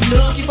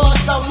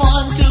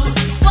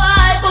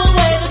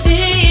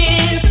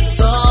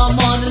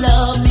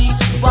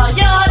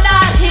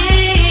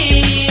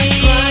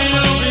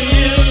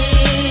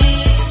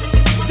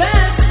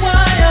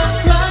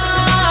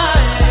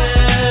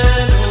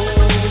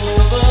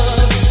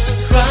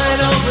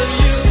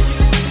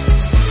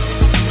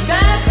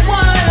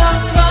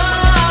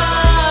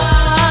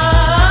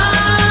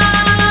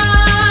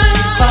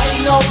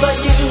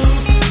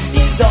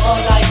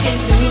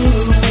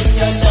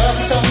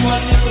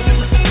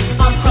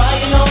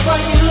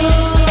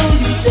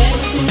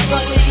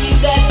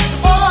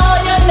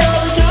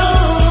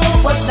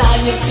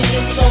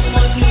 with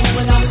someone new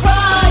and I'm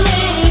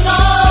crying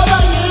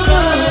over you.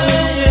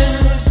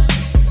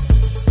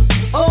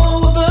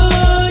 Over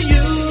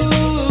you,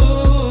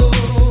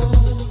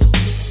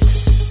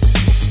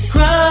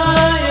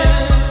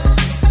 crying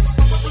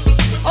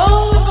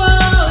over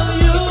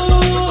you.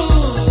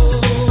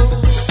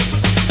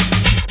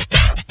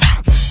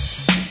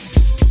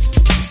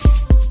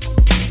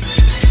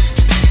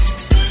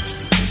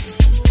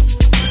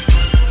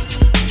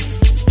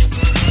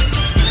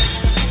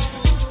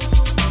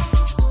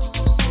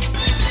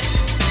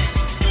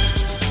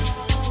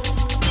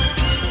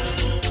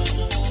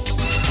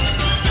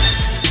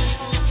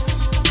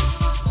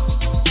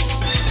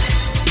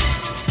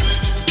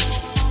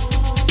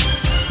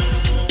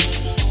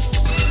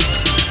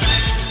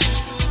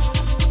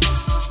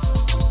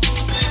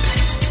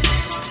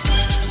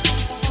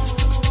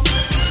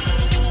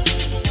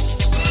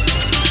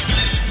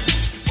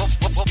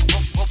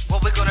 What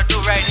we're gonna do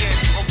right here?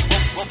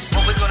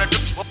 What we're gonna do?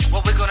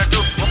 What we're gonna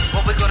do?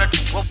 What we're gonna do?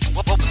 What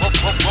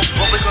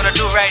we're gonna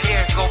do right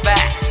here is go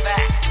back.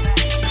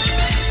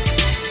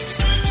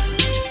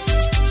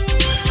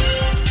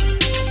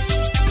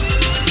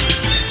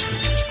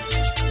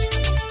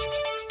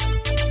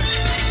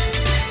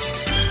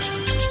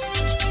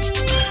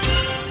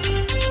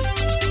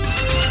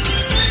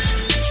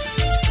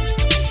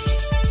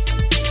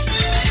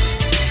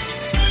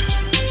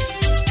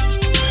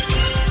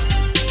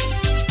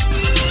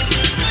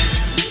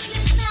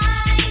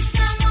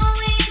 I'm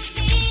always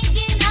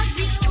thinking of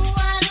you.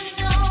 I don't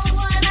know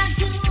what I'd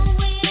do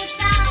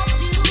without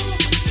you.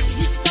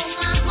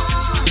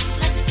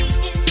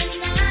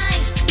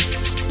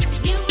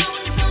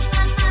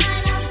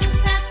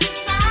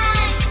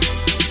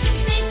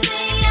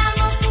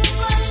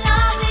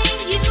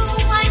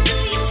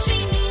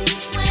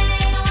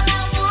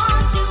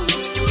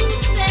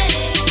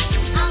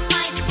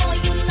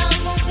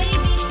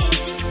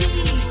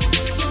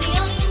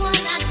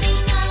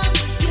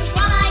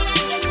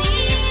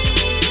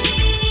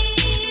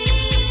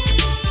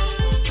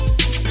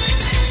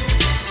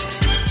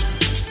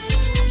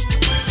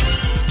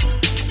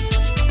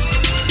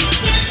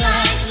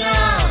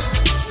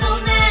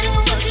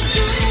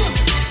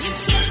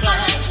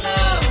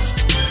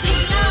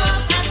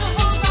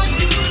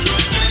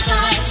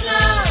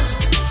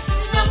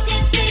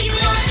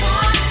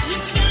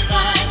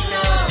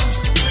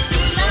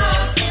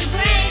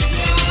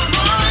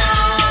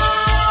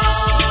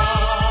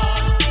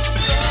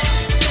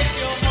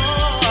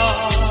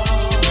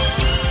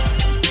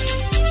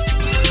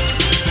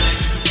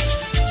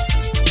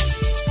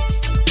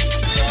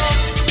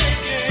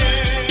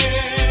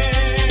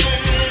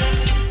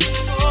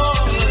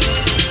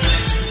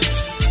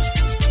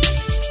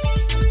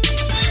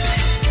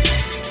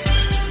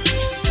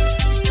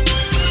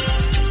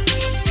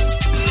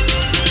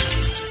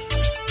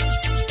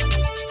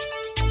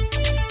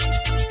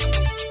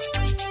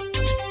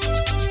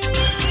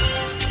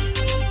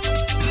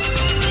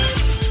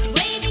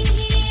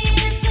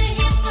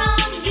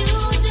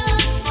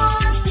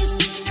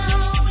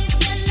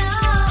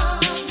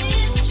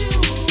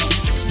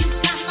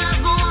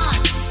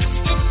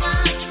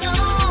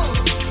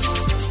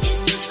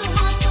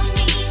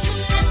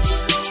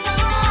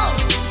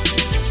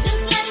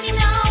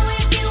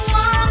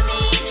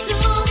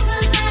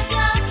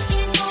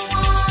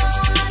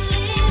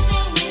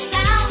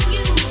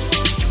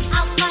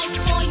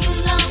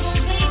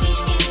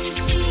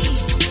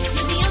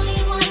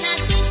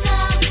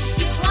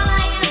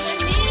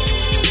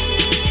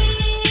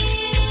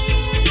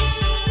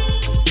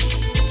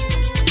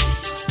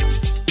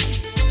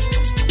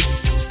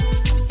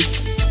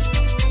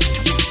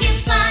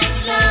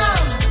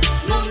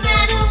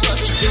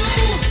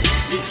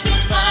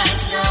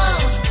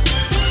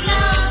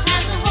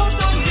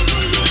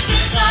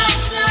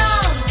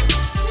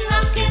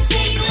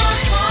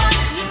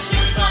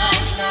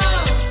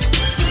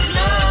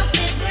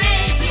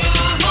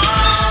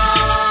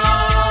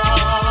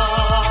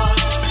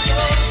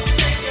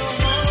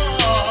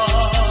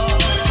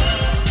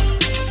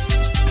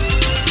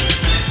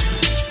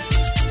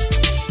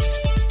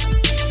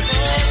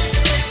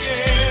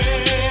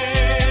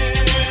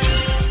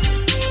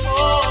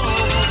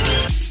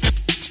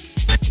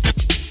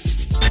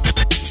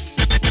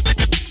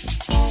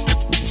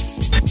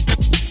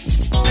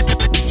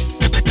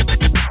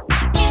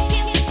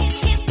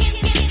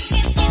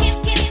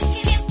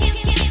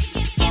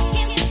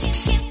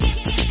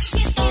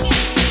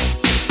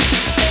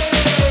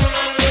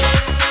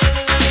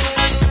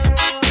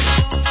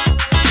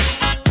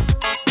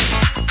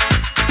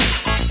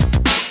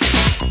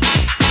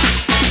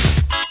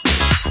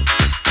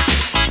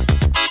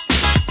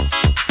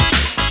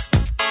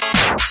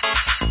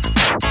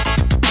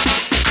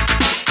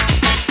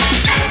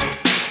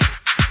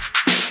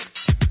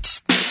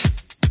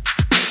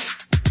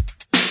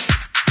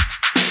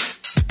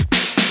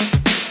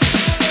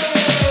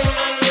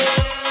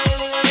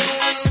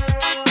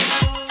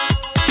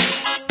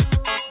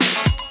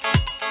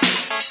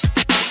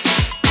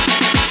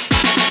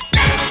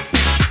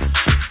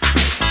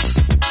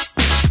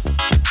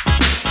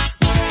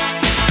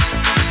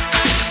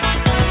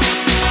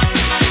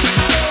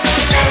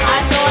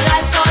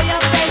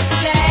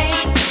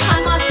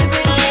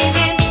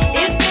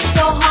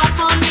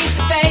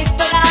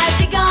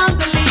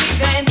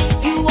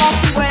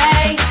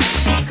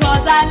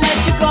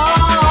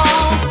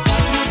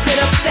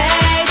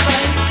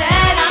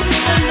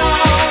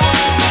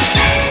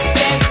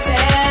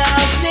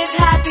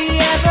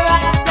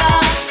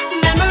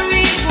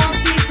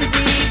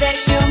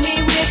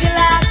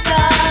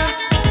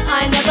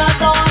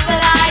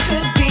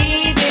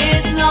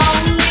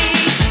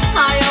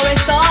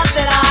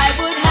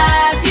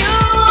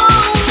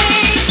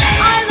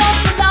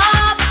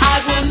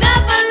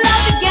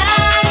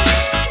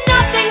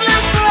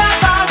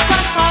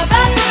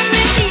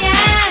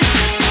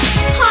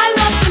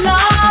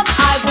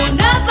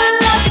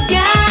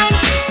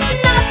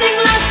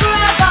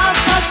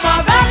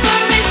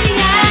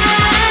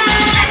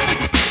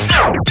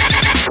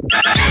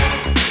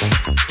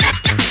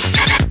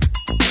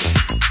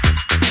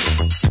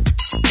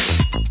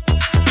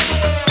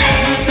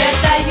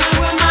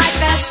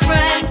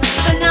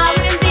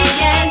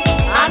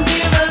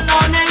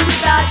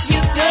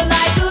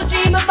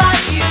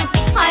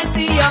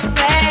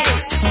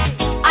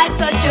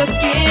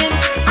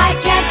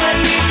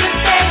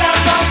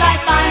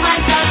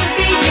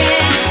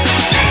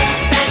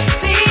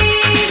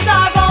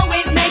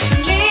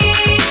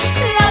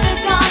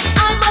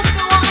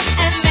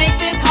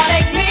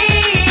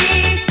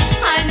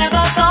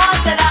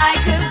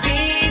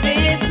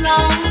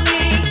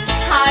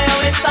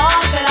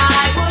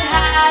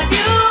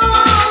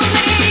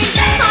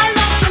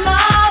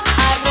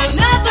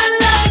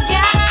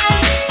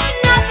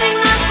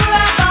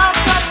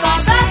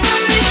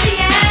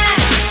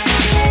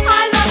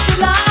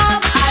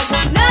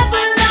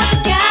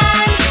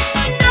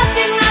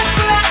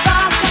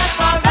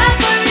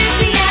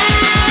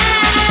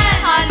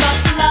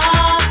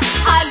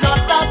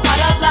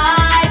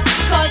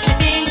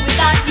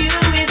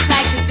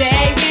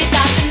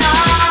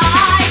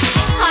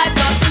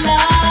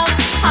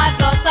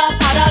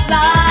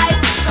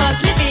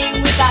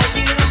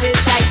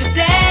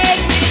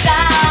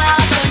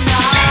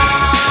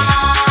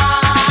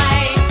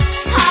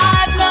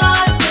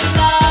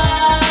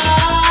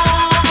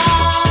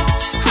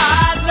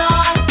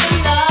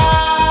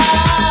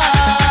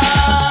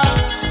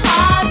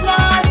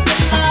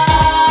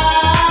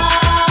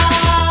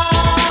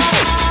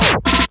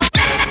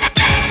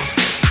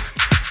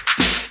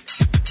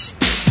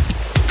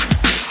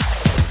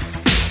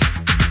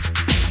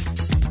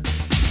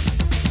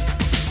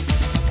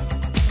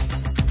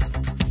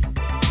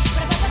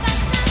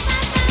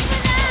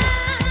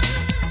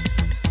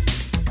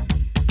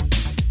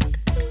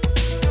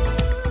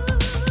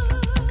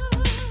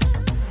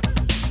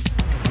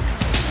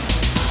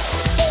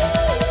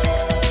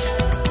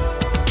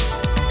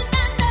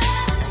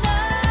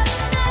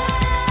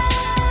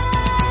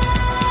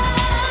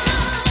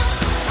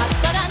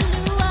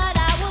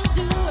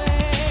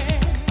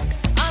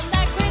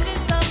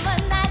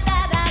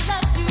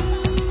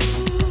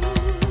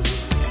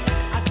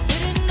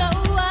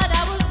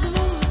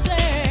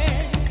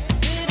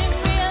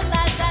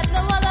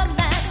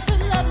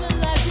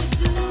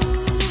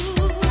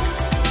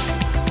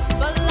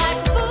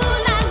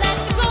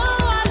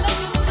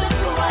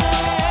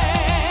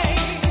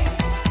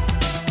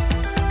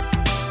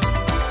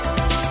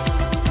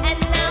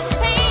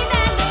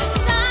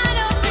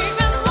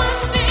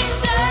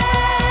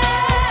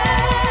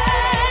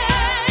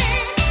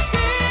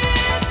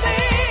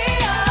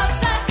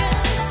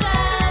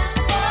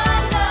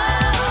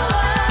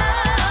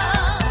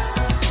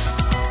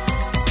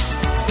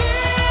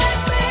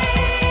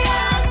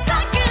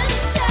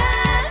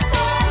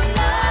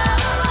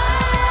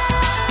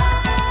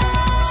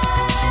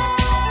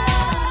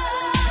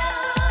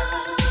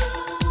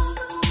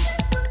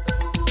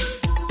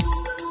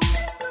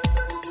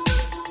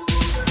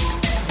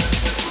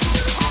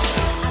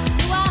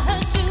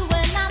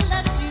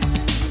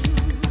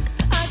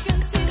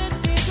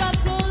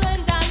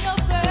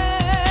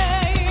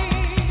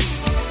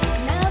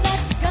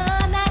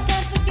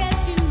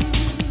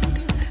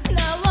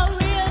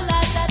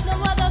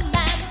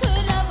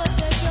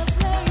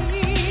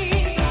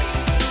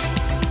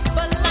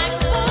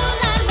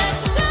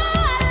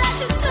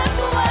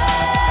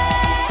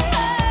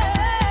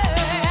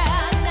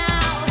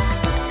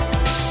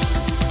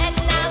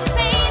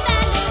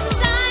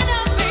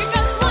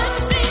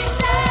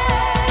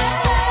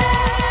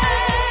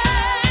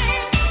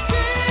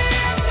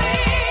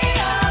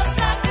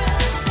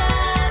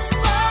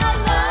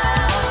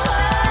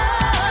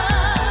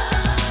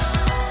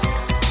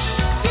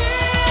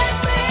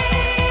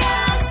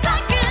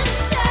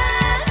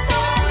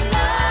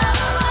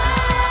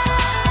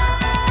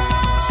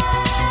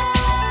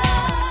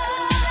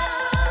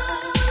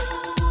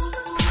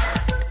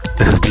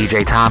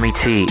 DJ Tommy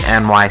T,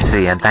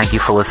 NYC, and thank you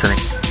for listening.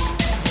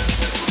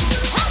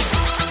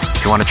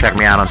 If you want to check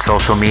me out on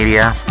social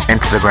media,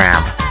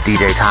 Instagram,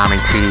 DJ Tommy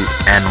T,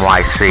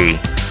 NYC,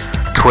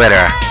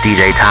 Twitter,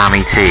 DJ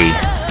Tommy T,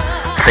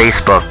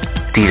 Facebook,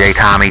 DJ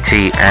Tommy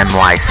T,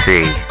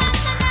 NYC.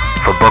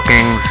 For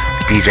bookings,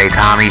 DJ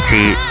Tommy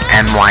T,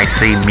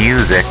 NYC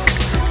Music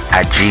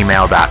at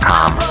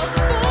gmail.com.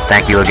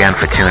 Thank you again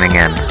for tuning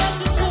in.